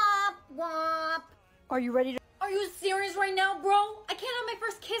 Wop wop. Are you ready to? Are you serious right now, bro? I can't have my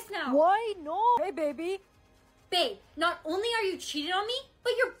first kiss now. Why? No. Hey, baby. Babe, not only are you cheating on me,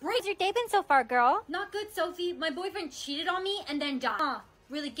 but you're How's your day been so far, girl? Not good, Sophie. My boyfriend cheated on me and then died.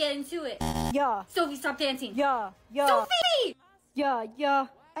 Really get into it. Yeah. Sophie, stop dancing. Yeah. Sophie! Yeah.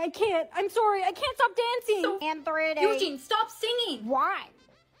 I can't. I'm sorry. I can't stop dancing. And pretty. Eugene, stop singing. Why?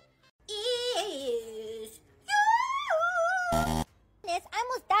 Is you. I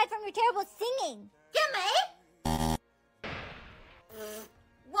almost died from your terrible singing. Gimme.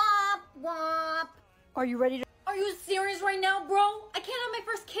 Wop wop. Are you ready to? Are you serious right now, bro? I can't have my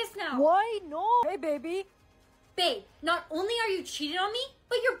first kiss now. Why? No. Hey, baby. Babe, not only are you cheating on me,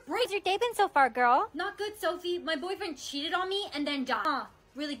 but you're How's your day been so far, girl? Not good, Sophie. My boyfriend cheated on me and then died.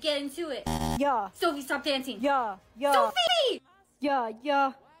 Really get into it. Yeah. Sophie, stop dancing. Yeah. Sophie! Yeah.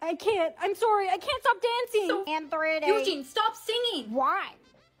 I can't. I'm sorry. I can't stop dancing. And 3 days. Eugene, stop singing. Why?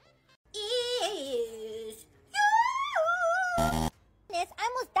 Is Miss, I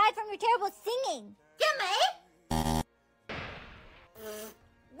almost died from your terrible singing. Gimme!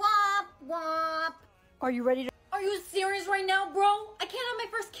 Wop, wop. Are you ready to... Are you serious right now, bro? I can't have my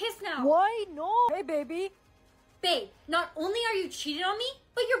first kiss now. Why? No. Hey, baby. Babe, not only are you cheating on me,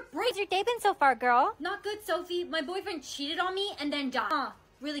 but you're How's your day been so far, girl? Not good, Sophie. My boyfriend cheated on me and then died.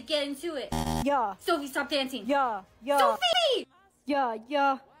 Really get into it. Yeah. Sophie, stop dancing. Yeah. Sophie!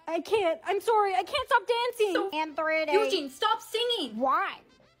 Yeah. I can't. I'm sorry. I can't stop dancing. And 3 days. Eugene, stop singing. Why?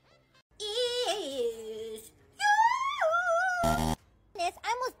 Is Miss, I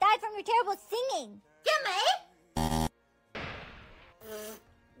almost died from your terrible singing. Gimme!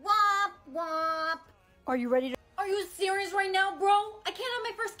 Wop, wop. Are you ready to... Are you serious right now, bro? I can't have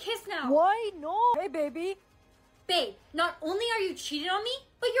my first kiss now. Why? No. Hey, baby. Babe, not only are you cheating on me,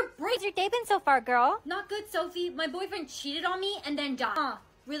 but you're How's your day been so far, girl? Not good, Sophie. My boyfriend cheated on me and then died.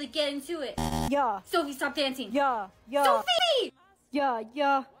 Really get into it. Yeah. Sophie, stop dancing. Yeah. Sophie! Yeah.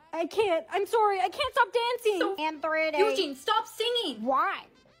 I can't. I'm sorry. I can't stop dancing. And 3 days. Eugene, stop singing. Why?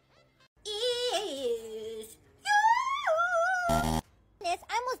 Is Miss,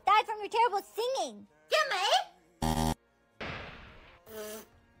 I almost died from your terrible singing. Gimme!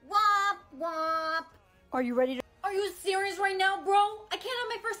 Wop, wop. Are you ready to... Are you serious right now, bro? I can't have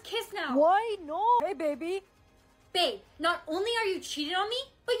my first kiss now. Why? No. Hey, baby. Babe, not only are you cheating on me,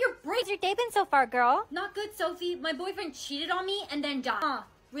 but you're How's your day been so far, girl? Not good, Sophie. My boyfriend cheated on me and then died.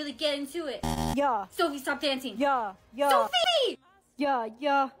 Really get into it. Yeah. Sophie, stop dancing. Yeah. Sophie!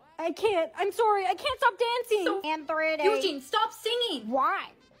 Yeah. I can't. I'm sorry. I can't stop dancing. And 3 days. Eugene, stop singing. Why?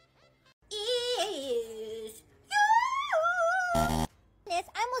 Is Miss,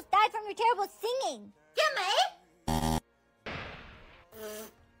 I almost died from your terrible singing. Gimme!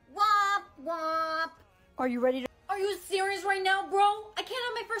 Wop, wop. Are you ready to... Are you serious right now, bro? I can't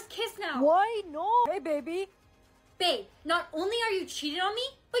have my first kiss now. Why? No. Hey, baby. Babe, not only are you cheating on me,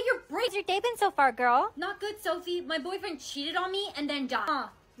 but you're How's your day been so far, girl? Not good, Sophie. My boyfriend cheated on me and then died.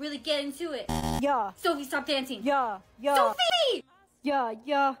 Really get into it. Yeah. Sophie, stop dancing. Yeah. Sophie! Yeah.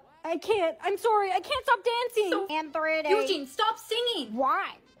 I can't. I'm sorry. I can't stop dancing. And 3 days. Eugene, stop singing.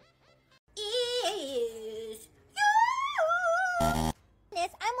 Why? Is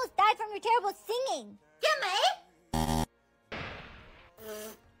Miss, I almost died from your terrible singing. Gimme!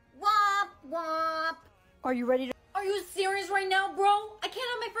 Wop, wop. Are you ready to... Are you serious right now, bro? I can't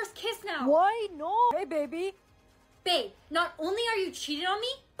have my first kiss now. Why? No. Hey, baby. Babe, not only are you cheating on me,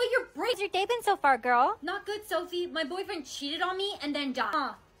 but you're How's your day been so far, girl? Not good, Sophie. My boyfriend cheated on me and then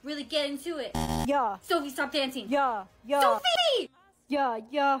died. Really get into it. Yeah. Sophie, stop dancing. Yeah. Sophie!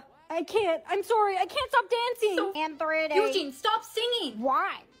 Yeah. I can't. I'm sorry. I can't stop dancing. And 3 days. Eugene, stop singing.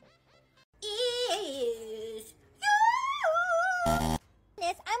 Why? Is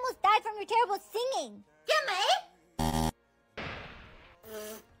Miss, I almost died from your terrible singing. Gimme!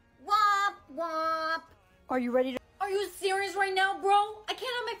 Wop, wop. Are you ready to... Are you serious right now, bro? I can't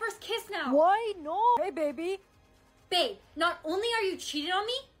have my first kiss now. Why? No. Hey, baby. Babe, not only are you cheating on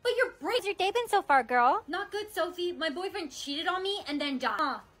me, but you're How's your day been so far, girl? Not good, Sophie. My boyfriend cheated on me and then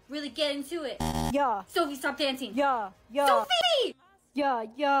died. Really get into it. Yeah. Sophie, stop dancing. Yeah. Sophie! Yeah.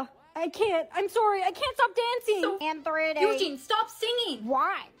 I can't. I'm sorry. I can't stop dancing. And 3 days. Eugene, stop singing.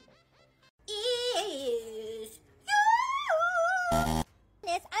 Why? Is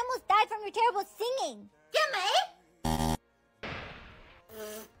Miss, I almost died from your terrible singing. Gimme!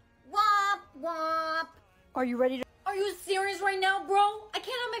 Wop, wop. Are you ready to... Are you serious right now, bro? I can't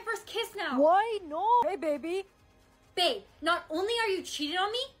have my first kiss now. Why? No. Hey, baby. Babe, not only are you cheating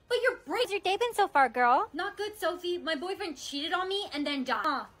on me, but you're How's your day been so far, girl? Not good, Sophie. My boyfriend cheated on me and then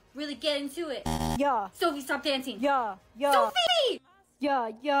died. Really get into it. Yeah. Sophie, stop dancing. Yeah. Sophie!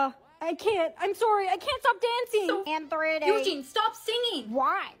 Yeah. I can't. I'm sorry. I can't stop dancing. And 3 days. Eugene, stop singing.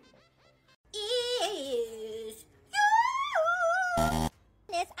 Why? Is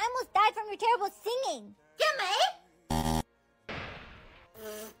Miss, I almost died from your terrible singing. Gimme!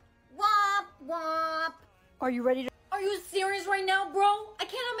 Wop, wop. Are you ready to... Are you serious right now, bro? I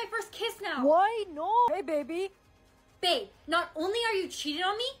can't have my first kiss now. Why? No. Hey, baby. Babe, not only are you cheating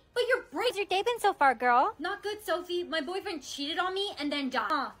on me, but you're How's your day been so far, girl? Not good, Sophie. My boyfriend cheated on me and then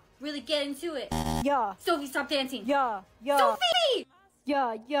died. Really get into it. Yeah. Sophie, stop dancing. Yeah. Sophie!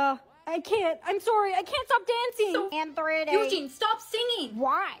 Yeah. I can't. I'm sorry. I can't stop dancing. And pretty. Eugene, stop singing.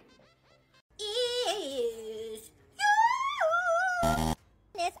 Why? Is you.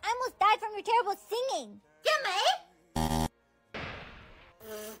 Miss, I almost died from your terrible singing. Gimme.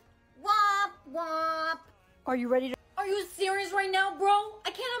 Wop wop. Are you ready to... Are you serious right now, bro? I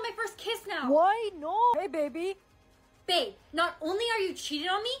can't have my first kiss now. Why? No. Hey, baby. Babe, not only are you cheating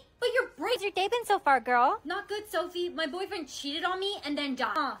on me, but you're How's breaking. your day been so far, girl? Not good, Sophie. My boyfriend cheated on me and then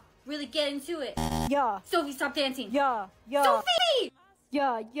died. Really get into it. Yeah. Sophie, stop dancing. Yeah. Yeah. Sophie!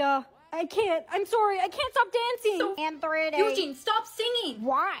 Yeah. I can't. I'm sorry. I can't stop dancing. And pretty. Eugene, stop singing.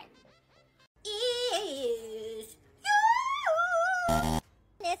 Why? Is you.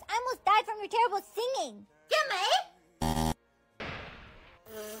 Miss, I almost died from your terrible singing. Gimme.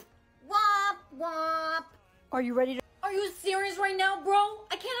 Wop wop. Are you ready to... Are you serious right now, bro?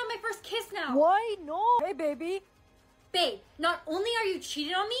 I can't have my first kiss now. Why? No. Hey, baby. Babe, not only are you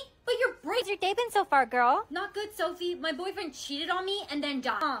cheating on me, but you're How's breaking. your day been so far, girl? Not good, Sophie. My boyfriend cheated on me and then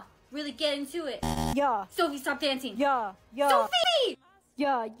died. Really get into it. Yeah. Sophie, stop dancing. Yeah. Sophie!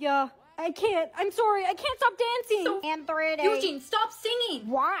 Yeah. I can't. I'm sorry. I can't stop dancing. And pretty. Eugene, stop singing.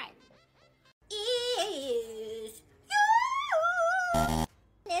 Why? Is you.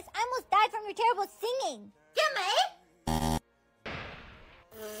 Miss, I almost died from your terrible singing. Gimme.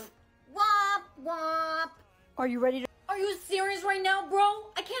 Wop wop. Are you ready to... Are you serious right now,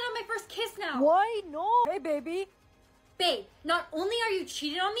 bro? I can't have my first kiss now. Why? No. Hey, baby. Babe, not only are you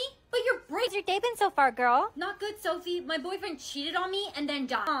cheating on me, but you're How's breaking. your day been so far, girl? Not good, Sophie. My boyfriend cheated on me and then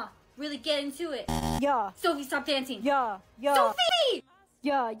died. Really get into it. Yeah. Sophie, stop dancing. Yeah. Sophie!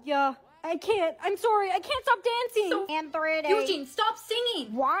 Yeah. I can't. I'm sorry. I can't stop dancing. And pretty. Eugene, stop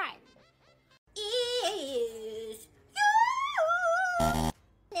singing. Why? Is you.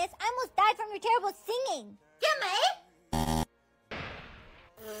 Miss, I almost died from your terrible singing. Gimme.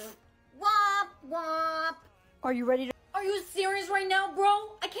 Wop wop. Are you ready to... Are you serious right now, bro?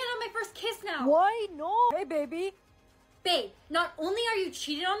 I can't have my first kiss now. Why? No. Hey, baby. Babe, not only are you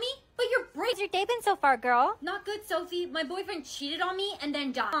cheating on me, but you're How's breaking. your day been so far, girl? Not good, Sophie. My boyfriend cheated on me and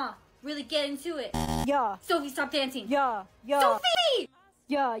then died. Really get into it. Yeah. Sophie, stop dancing. Yeah. Sophie!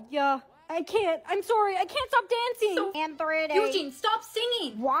 Yeah. I can't. I'm sorry. I can't stop dancing. And pretty. Eugene, stop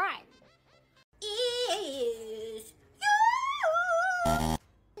singing. Why? Is you.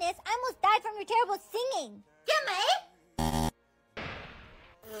 Miss, I almost died from your terrible singing. Gimme.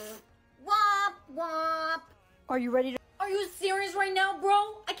 Wop wop. Are you ready to... Are you serious right now,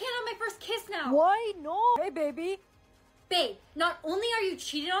 bro? I can't have my first kiss now. Why? No. Hey, baby. Babe, not only are you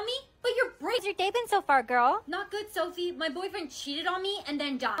cheating on me, but you're How's breaking. your day been so far, girl? Not good, Sophie. My boyfriend cheated on me and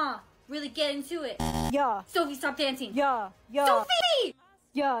then died. Really get into it. Yeah. Sophie, stop dancing. Yeah. Sophie!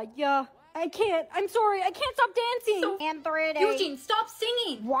 Yeah. I can't. I'm sorry. I can't stop dancing. And pretty. Eugene, stop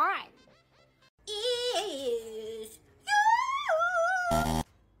singing. Why? Is you.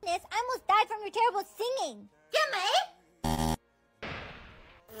 Miss, I almost died from your terrible singing. Gimme.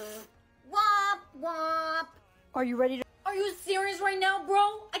 Wop wop. Are you ready to... Are you serious right now, bro?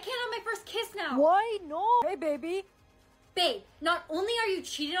 I can't have my first kiss now. Why? No. Hey, baby. Babe, not only are you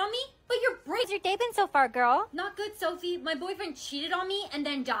cheating on me, but you're How's breaking. your day been so far, girl? Not good, Sophie. My boyfriend cheated on me and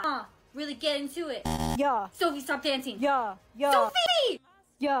then died. Really get into it. Yeah. Sophie, stop dancing. Yeah. Sophie!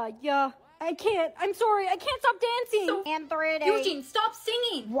 Yeah. I can't. I'm sorry. I can't stop dancing. And pretty. Eugene, stop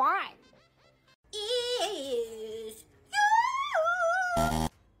singing. Why? Is you.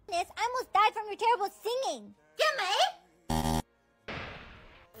 Miss, I almost died from your terrible singing. Gimme.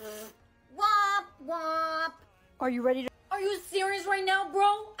 Wop wop. Are you ready to... Are you serious right now,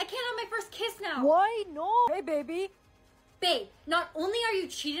 bro? I can't have my first kiss now. Why? No. Hey, baby. Babe, not only are you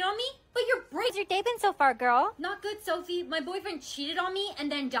cheating on me, but you're How's breaking. your day been so far, girl? Not good, Sophie. My boyfriend cheated on me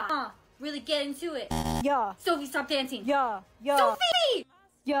and then died. Really get into it. Yeah. Sophie, stop dancing. Yeah. Sophie!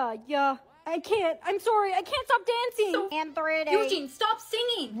 Yeah. I can't. I'm sorry. I can't stop dancing. And pretty. Eugene, stop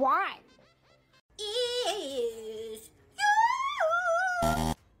singing. Why? Is you.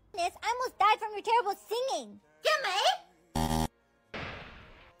 Miss, I almost died from your terrible singing. Gimme.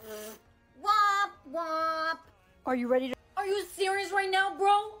 Wop wop. Are you ready to... Are you serious right now,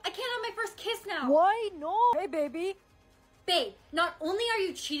 bro? I can't have my first kiss now. Why? No. Hey, baby. Babe, not only are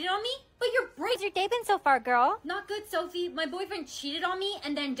you cheating on me, but you're How's breaking. your day been so far, girl? Not good, Sophie. My boyfriend cheated on me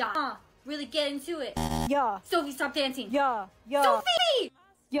and then died. Really get into it. Yeah. Sophie, stop dancing. Yeah. Sophie!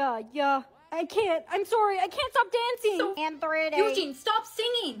 Yeah. I can't. I'm sorry. I can't stop dancing. And pretty. Eugene, stop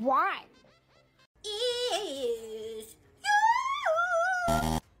singing. Why? Is you.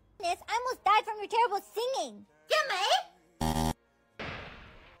 Miss, I almost died from your terrible singing. Gimme.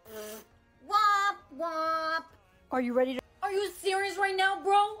 Wop wop. Are you ready to... Are you serious right now,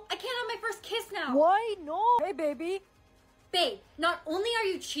 bro? I can't can't have my first kiss now. Why? No. Hey, baby. Babe, not only are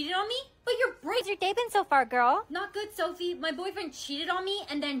you cheating on me, but you're How's your day been so far, girl? Not good, Sophie. My boyfriend cheated on me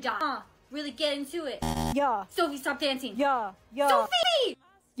and then died. Really get into it. Yeah. Sophie, stop dancing. Yeah. Sophie!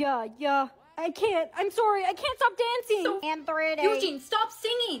 Yeah. I can't. I'm sorry. I can't stop dancing. And 3 days. Eugene, stop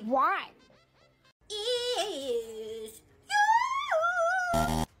singing. Why? Is you.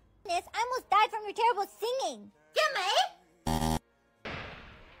 Miss, I almost died from your terrible singing. Gimme.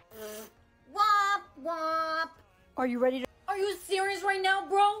 Wop wop. Are you ready to? Are you serious right now,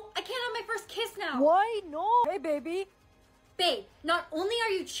 bro? I can't have my first kiss now. Why? No. Hey, baby. Babe, not only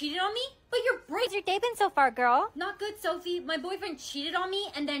are you cheating on me, but you're How's your day been so far, girl? Not good, Sophie. My boyfriend cheated on me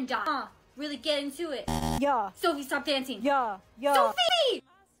and then died. Really get into it. Yeah. Sophie, stop dancing. Yeah. Sophie!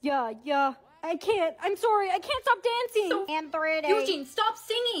 Yeah. I can't. I'm sorry. I can't stop dancing. And 3 days. Eugene, stop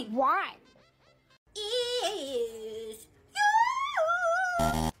singing. Why? Is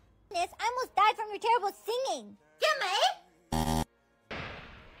you. Miss, I almost died from your terrible singing. Gimme.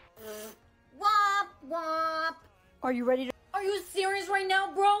 Wop wop. Are you ready to? Are you serious right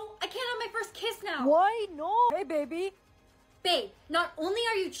now, bro? I can't have my first kiss now. Why? No. Hey, baby. Babe, not only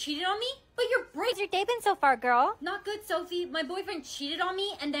are you cheating on me, but you're How's your day been so far, girl? Not good, Sophie. My boyfriend cheated on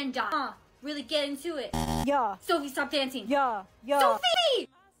me and then died. Really get into it. Yeah. Sophie, stop dancing. Yeah. Sophie!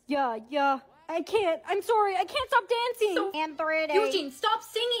 Yeah. I can't. I'm sorry. I can't stop dancing. And 3 days. Eugene, stop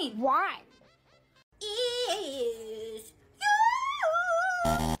singing. Why? Is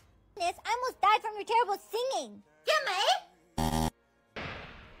you. Miss, I almost died from your terrible singing. Gimme.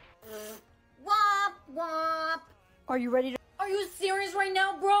 Wop wop. Are you ready to? Are you serious right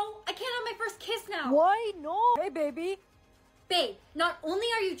now, bro? I can't have my first kiss now. Why? No. Hey, baby. Babe, not only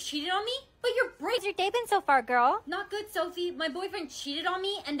are you cheating on me, but you're How's your day been so far, girl? Not good, Sophie. My boyfriend cheated on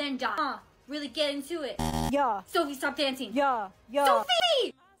me and then died. Really get into it. Yeah. Sophie, stop dancing. Yeah.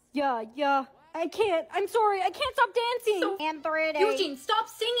 Sophie! Yeah. I can't. I'm sorry. I can't stop dancing. And 3 days. Eugene, stop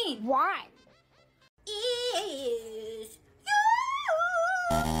singing. Why? Is you.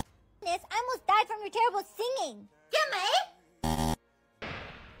 Miss, I almost died from your terrible singing. Gimme.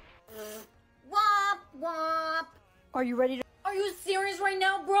 Wop wop. Are you ready to? Are you serious right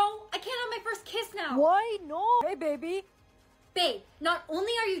now, bro? I can't have my first kiss now. Why? No. Hey, baby. Babe, not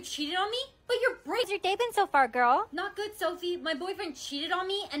only are you cheating on me, but you're How's your day been so far, girl? Not good, Sophie. My boyfriend cheated on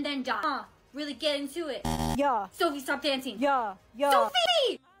me and then died. Really get into it. Yeah. Sophie, stop dancing. Yeah.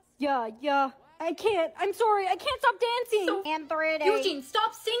 Sophie! Yeah. I can't. I'm sorry. I can't stop dancing. And 3 days. Eugene,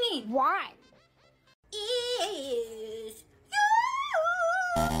 stop singing. Why? Is you.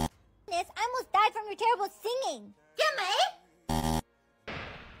 Miss, I almost died from your terrible singing. Gimme.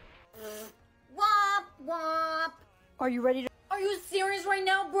 Wop wop. Are you ready to? Are you serious right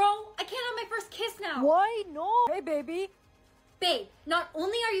now, bro? I can't have my first kiss now. Why? No. Hey, baby. Babe, not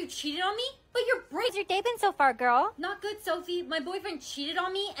only are you cheating on me, but you're How's your day been so far, girl? Not good, Sophie. My boyfriend cheated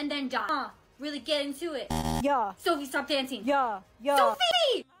on me and then died. Really get into it. Yeah. Sophie, stop dancing. Yeah.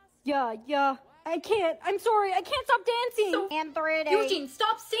 Sophie! Yeah. I can't. I'm sorry. I can't stop dancing. And 3 days. Eugene,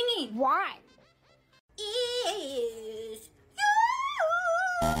 stop singing. Why? Is you.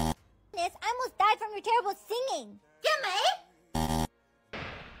 Miss, I almost died from your terrible singing. Gimme.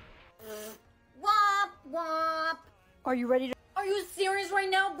 Wop wop. Are you ready to? Are you serious right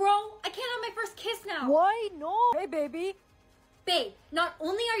now, bro? I can't have my first kiss now. Why? No. Hey, baby. Babe, not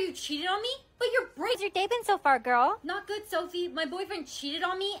only are you cheating on me, but you're How's your day been so far, girl? Not good, Sophie. My boyfriend cheated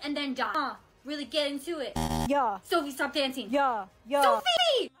on me and then died. Really get into it. Yeah. Sophie, stop dancing. Yeah.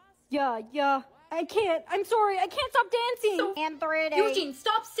 Sophie! Yeah. I can't. I'm sorry. I can't stop dancing. And 3 days. Eugene,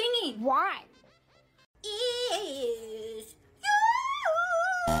 stop singing. Why? Is you.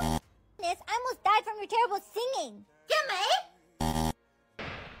 Miss, I almost died from your terrible singing. Gimme.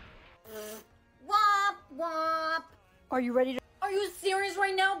 Wop wop. Are you ready to? Are you serious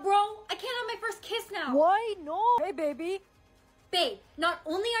right now, bro? I can't have my first kiss now. Why? No. Hey, baby. Babe, not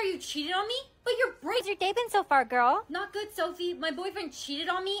only are you cheating on me, but you're How's your day been so far, girl? Not good, Sophie. My boyfriend cheated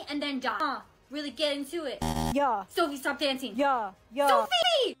on me and then died. Really get into it. Yeah. Sophie, stop dancing. Yeah.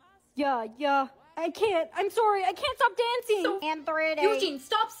 Sophie! Yeah. I can't. I'm sorry. I can't stop dancing. And 3 days. Eugene,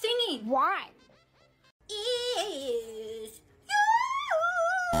 stop singing. Why? Is you.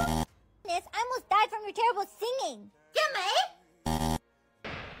 Miss, I almost died from your terrible singing. Gimme.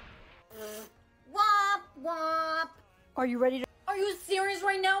 Wop wop. Are you ready to? Are you serious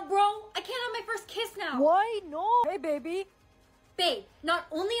right now, bro? I can't have my first kiss now. Why? No. Hey, baby. Babe, not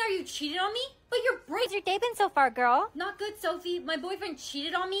only are you cheating on me, but you're How's your day been so far, girl? Not good, Sophie. My boyfriend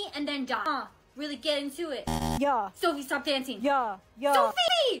cheated on me and then died. Really get into it. Yeah. Sophie, stop dancing. Yeah.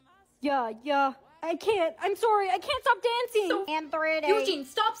 Sophie! Yeah. I can't. I'm sorry. I can't stop dancing. And 3 days. Eugene,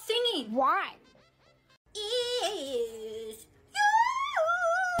 stop singing. Why? Is you.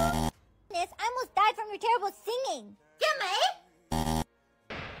 I almost died from your terrible singing. Gimme.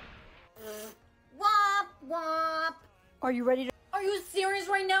 Wop wop. Are you ready to... Are you serious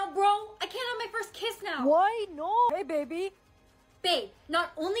right now, bro? I can't have my first kiss now. Why? No. Hey, baby. Babe,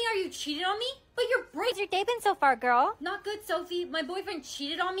 not only are you cheating on me, but you're How's breaking. your day been so far, girl? Not good, Sophie. My boyfriend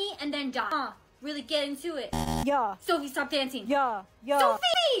cheated on me and then died. Really get into it. Yeah. Sophie, stop dancing. Yeah. Yeah.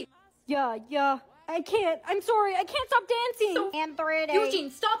 Sophie! Yeah. I can't. I'm sorry. I can't stop dancing. And 3 days. Eugene,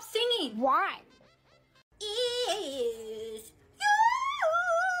 stop singing. Why? Is you.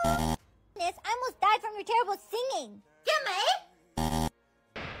 I almost died from your terrible singing. Gimme.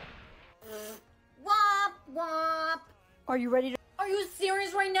 Wop wop. Are you ready to... Are you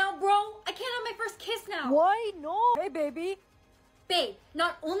serious right now, bro? I can't have my first kiss now. Why? No. Hey, baby. Babe,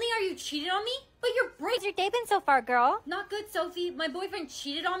 not only are you cheating on me, but you're How's breaking. your day been so far, girl? Not good, Sophie. My boyfriend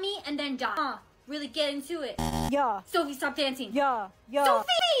cheated on me and then died. Really get into it. Yeah. Sophie, stop dancing. Yeah.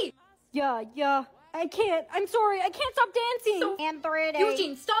 Sophie! Yeah. I can't. I'm sorry. I can't stop dancing. And 3 days.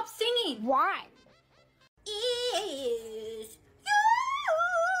 Eugene, stop singing. Why? Is you.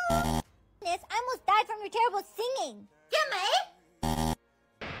 I almost died from your terrible singing. Gimme.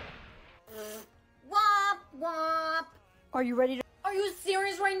 Wop wop. Are you ready to... Are you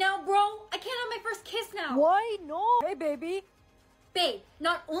serious right now, bro? I can't have my first kiss now. Why? No. Hey, baby. Babe,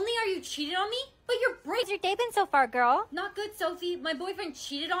 not only are you cheating on me, but you're How's breaking. your day been so far, girl? Not good, Sophie. My boyfriend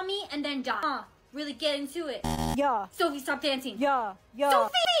cheated on me and then died. Really get into it. Yeah. Sophie, stop dancing. Yeah.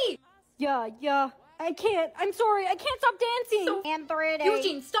 Sophie! Yeah. I can't. I'm sorry. I can't stop dancing. And 3 days.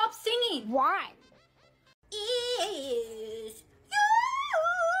 Eugene, stop singing. Why? Is you.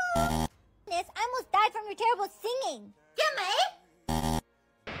 I almost died from your terrible singing. Gimme.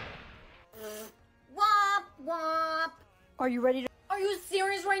 Wop wop. Are you ready to... Are you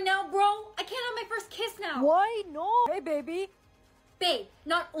serious right now, bro? I can't have my first kiss now. Why? No. Hey, baby. Babe,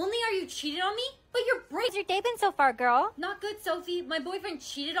 not only are you cheating on me, but you're How's breaking. your day been so far, girl? Not good, Sophie. My boyfriend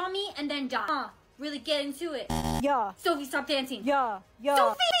cheated on me and then died. Really get into it. Yeah. Sophie, stop dancing. Yeah.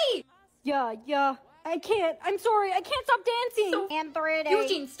 Sophie! Yeah. I can't. I'm sorry. I can't stop dancing. And 3 days.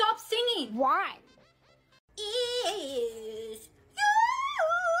 Eugene, stop singing. Why? Is you.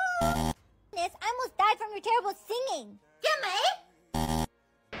 I almost died from your terrible singing. Gimme.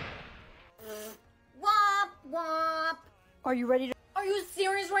 Wop wop. Are you ready to... Are you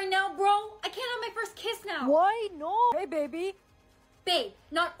serious right now, bro? I can't have my first kiss now. Why? No. Hey, baby. Babe,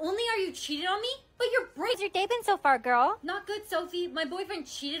 not only are you cheating on me, but you're How's breaking. your day been so far, girl? Not good, Sophie. My boyfriend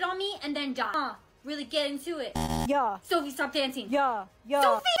cheated on me and then died. Really get into it. Yeah. Sophie, stop dancing. Yeah.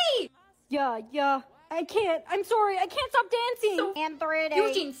 Sophie! Yeah. I can't. I'm sorry. I can't stop dancing. And 3 days.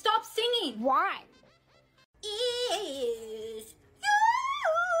 Eugene, stop singing. Why? Is you.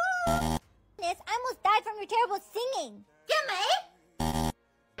 I almost died from your terrible singing. Gimme.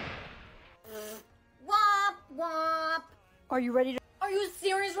 Wop wop. Are you ready to... Are you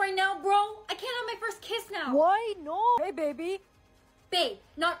serious right now, bro? I can't have my first kiss now. Why? No. Hey, baby. Babe,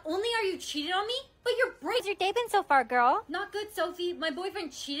 not only are you cheating on me, but you're How's breaking. your day been so far, girl? Not good, Sophie. My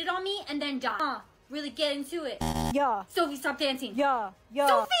boyfriend cheated on me and then died. Really get into it. Yeah. Sophie, stop dancing. Yeah.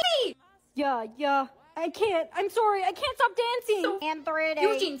 Sophie! Yeah. I can't. I'm sorry. I can't stop dancing. And 3 days.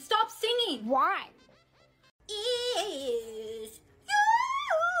 Eugene, stop singing. Why? Is you.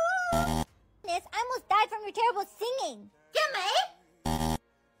 I almost died from your terrible singing. Gimme.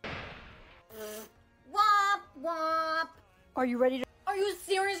 Wop wop. Are you ready to... Are you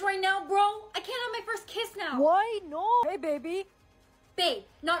serious right now, bro? I can't have my first kiss now. Why? No. Hey, baby. Babe,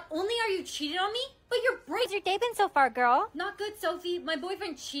 not only are you cheating on me, but you're How's breaking. your day been so far, girl? Not good, Sophie. My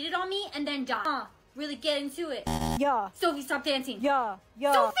boyfriend cheated on me and then died. Really get into it. Yeah. Sophie, stop dancing. Yeah.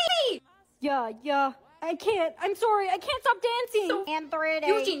 Sophie! Yeah. I can't. I'm sorry. I can't stop dancing. And 3 days.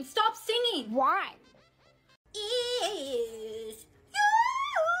 Eugene, stop singing. Why? Is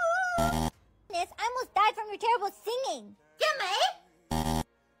you. I almost died from your terrible singing. Gimme.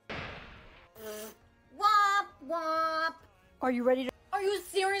 Wop wop. Are you ready to... Are you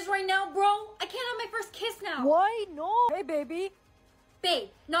serious right now, bro? I can't have my first kiss now. Why? No. Hey, baby. Babe,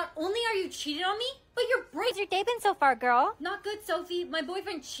 not only are you cheating on me, but you're How's breaking. your day been so far, girl? Not good, Sophie. My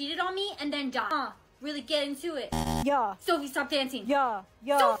boyfriend cheated on me and then died. Really get into it. Yeah. Sophie, stop dancing. Yeah.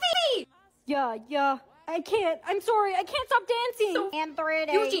 Sophie! Yeah. I can't. I'm sorry. I can't stop dancing. And 3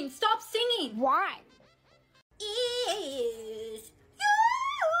 days. Eugene, stop singing. Why? Is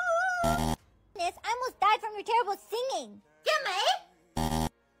you. I almost died from your terrible singing. Gimme.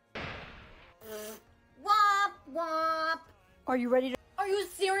 Wop wop. Are you ready to... Are you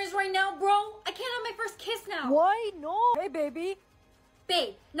serious right now, bro? I can't have kiss now. Why? No. Hey, baby.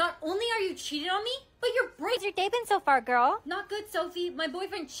 Babe, not only are you cheating on me, but you're How's breaking. your day been so far, girl? Not good, Sophie. My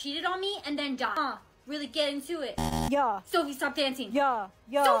boyfriend cheated on me and then died. Really get into it. Yeah. Sophie, stop dancing. Yeah.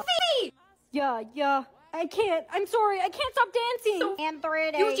 Sophie! Yeah. I can't. I'm sorry. I can't stop dancing. And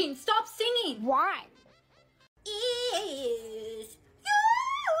 3 days. Eugene, stop singing. Why? Is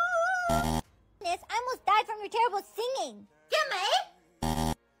I almost died from your terrible singing.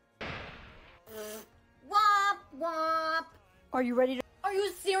 Wop, wop. Are you ready to? Are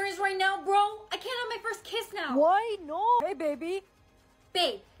you serious right now, bro? I can't have my first kiss now. Why? No. Hey, baby.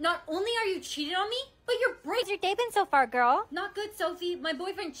 Babe, not only are you cheating on me, but you're How's breaking. your day been so far, girl? Not good, Sophie. My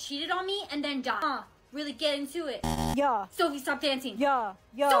boyfriend cheated on me and then died. Really get into it. Yeah. Sophie, stop dancing. Yeah.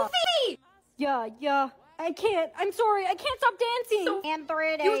 Sophie! Yeah. I can't. I'm sorry. I can't stop dancing. And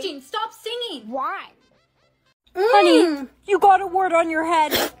 3 days. Eugene, stop singing. Why? Honey, you got a word on your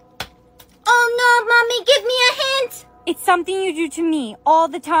head. Oh no, Mommy, give me a hint. It's something you do to me all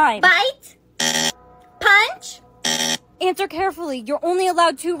the time. Bite? Punch? Answer carefully. You're only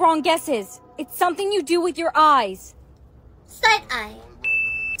allowed 2 wrong guesses. It's something you do with your eyes. Side eye.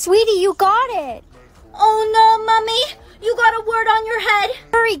 Sweetie, you got it. Oh no, Mommy, you got a word on your head.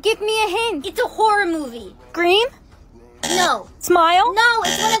 Hurry, give me a hint. It's a horror movie. Scream? No. Smile? No,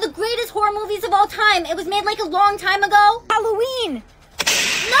 it's one of the greatest horror movies of all time. It was made like a long time ago. Halloween.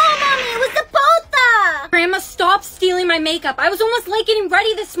 No, Mommy, it was the Potha. Grandma, stop stealing my makeup. I was almost late getting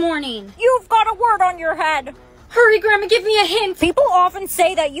ready this morning. You've got a word on your head. Hurry, Grandma, give me a hint. People often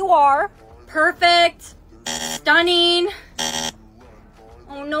say that you are. Perfect. Stunning.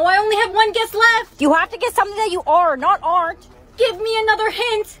 Oh no, I only have 1 guess left. You have to get something that you are, not aren't. Give me another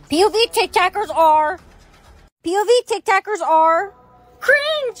hint. POV tic-tackers are. POV tic-tackers are.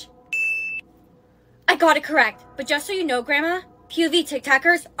 Cringe. I got it correct. But just so you know, Grandma, POV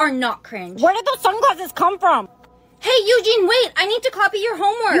tic-tackers are not cringe. Where did those sunglasses come from? Hey, Eugene, wait. I need to copy your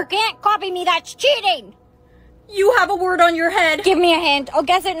homework. You can't copy me, that's cheating. You have a word on your head. Give me a hint, I'll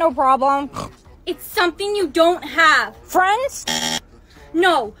guess it, no problem. It's something you don't have. Friends?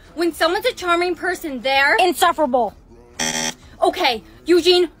 No, when someone's a charming person, they're... Insufferable. Okay,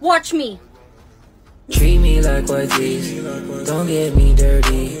 Eugene, watch me. Treat me like what these, don't get me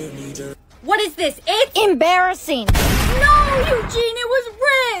dirty. What is this? It's... Embarrassing. No, Eugene, it was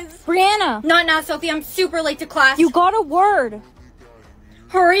Riz. Brianna, Not now, Sophie. I'm super late to class. you got a word.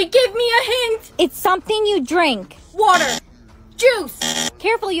 Hurry, give me a hint. It's something you drink. Water. Juice.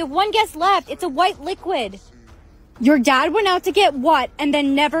 Careful, you have 1 guess left. It's a white liquid. Your dad went out to get what and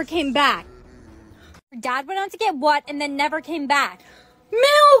then never came back? Your dad went out to get what and then never came back?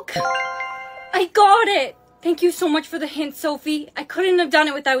 Milk. I got it. Thank you so much for the hint, Sophie. I couldn't have done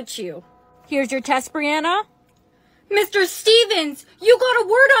it without you. Here's your test, Brianna. Mr. Stevens, you got a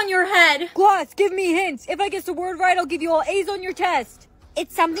word on your head. Class, give me hints. If I guess the word right, I'll give you all A's on your test.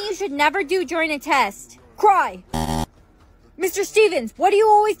 It's something you should never do during a test. Cry. Mr. Stevens, what do you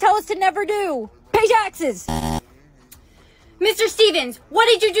always tell us to never do? Pay taxes. Mr. Stevens, what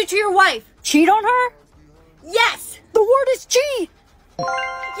did you do to your wife? Cheat on her? Yes. The word is cheat.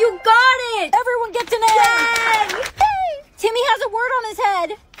 You got it. Everyone gets an A. Hey, Timmy has a word on his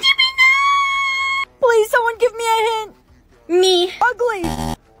head. Please, someone give me a hint. Me.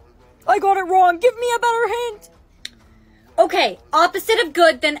 Ugly. I got it wrong. Give me a better hint. Okay, opposite of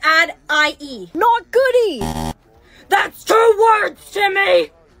good, then add IE. Not goody. That's 2 words,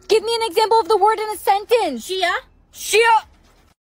 Timmy. Give me an example of the word in a sentence. Shia. Shia.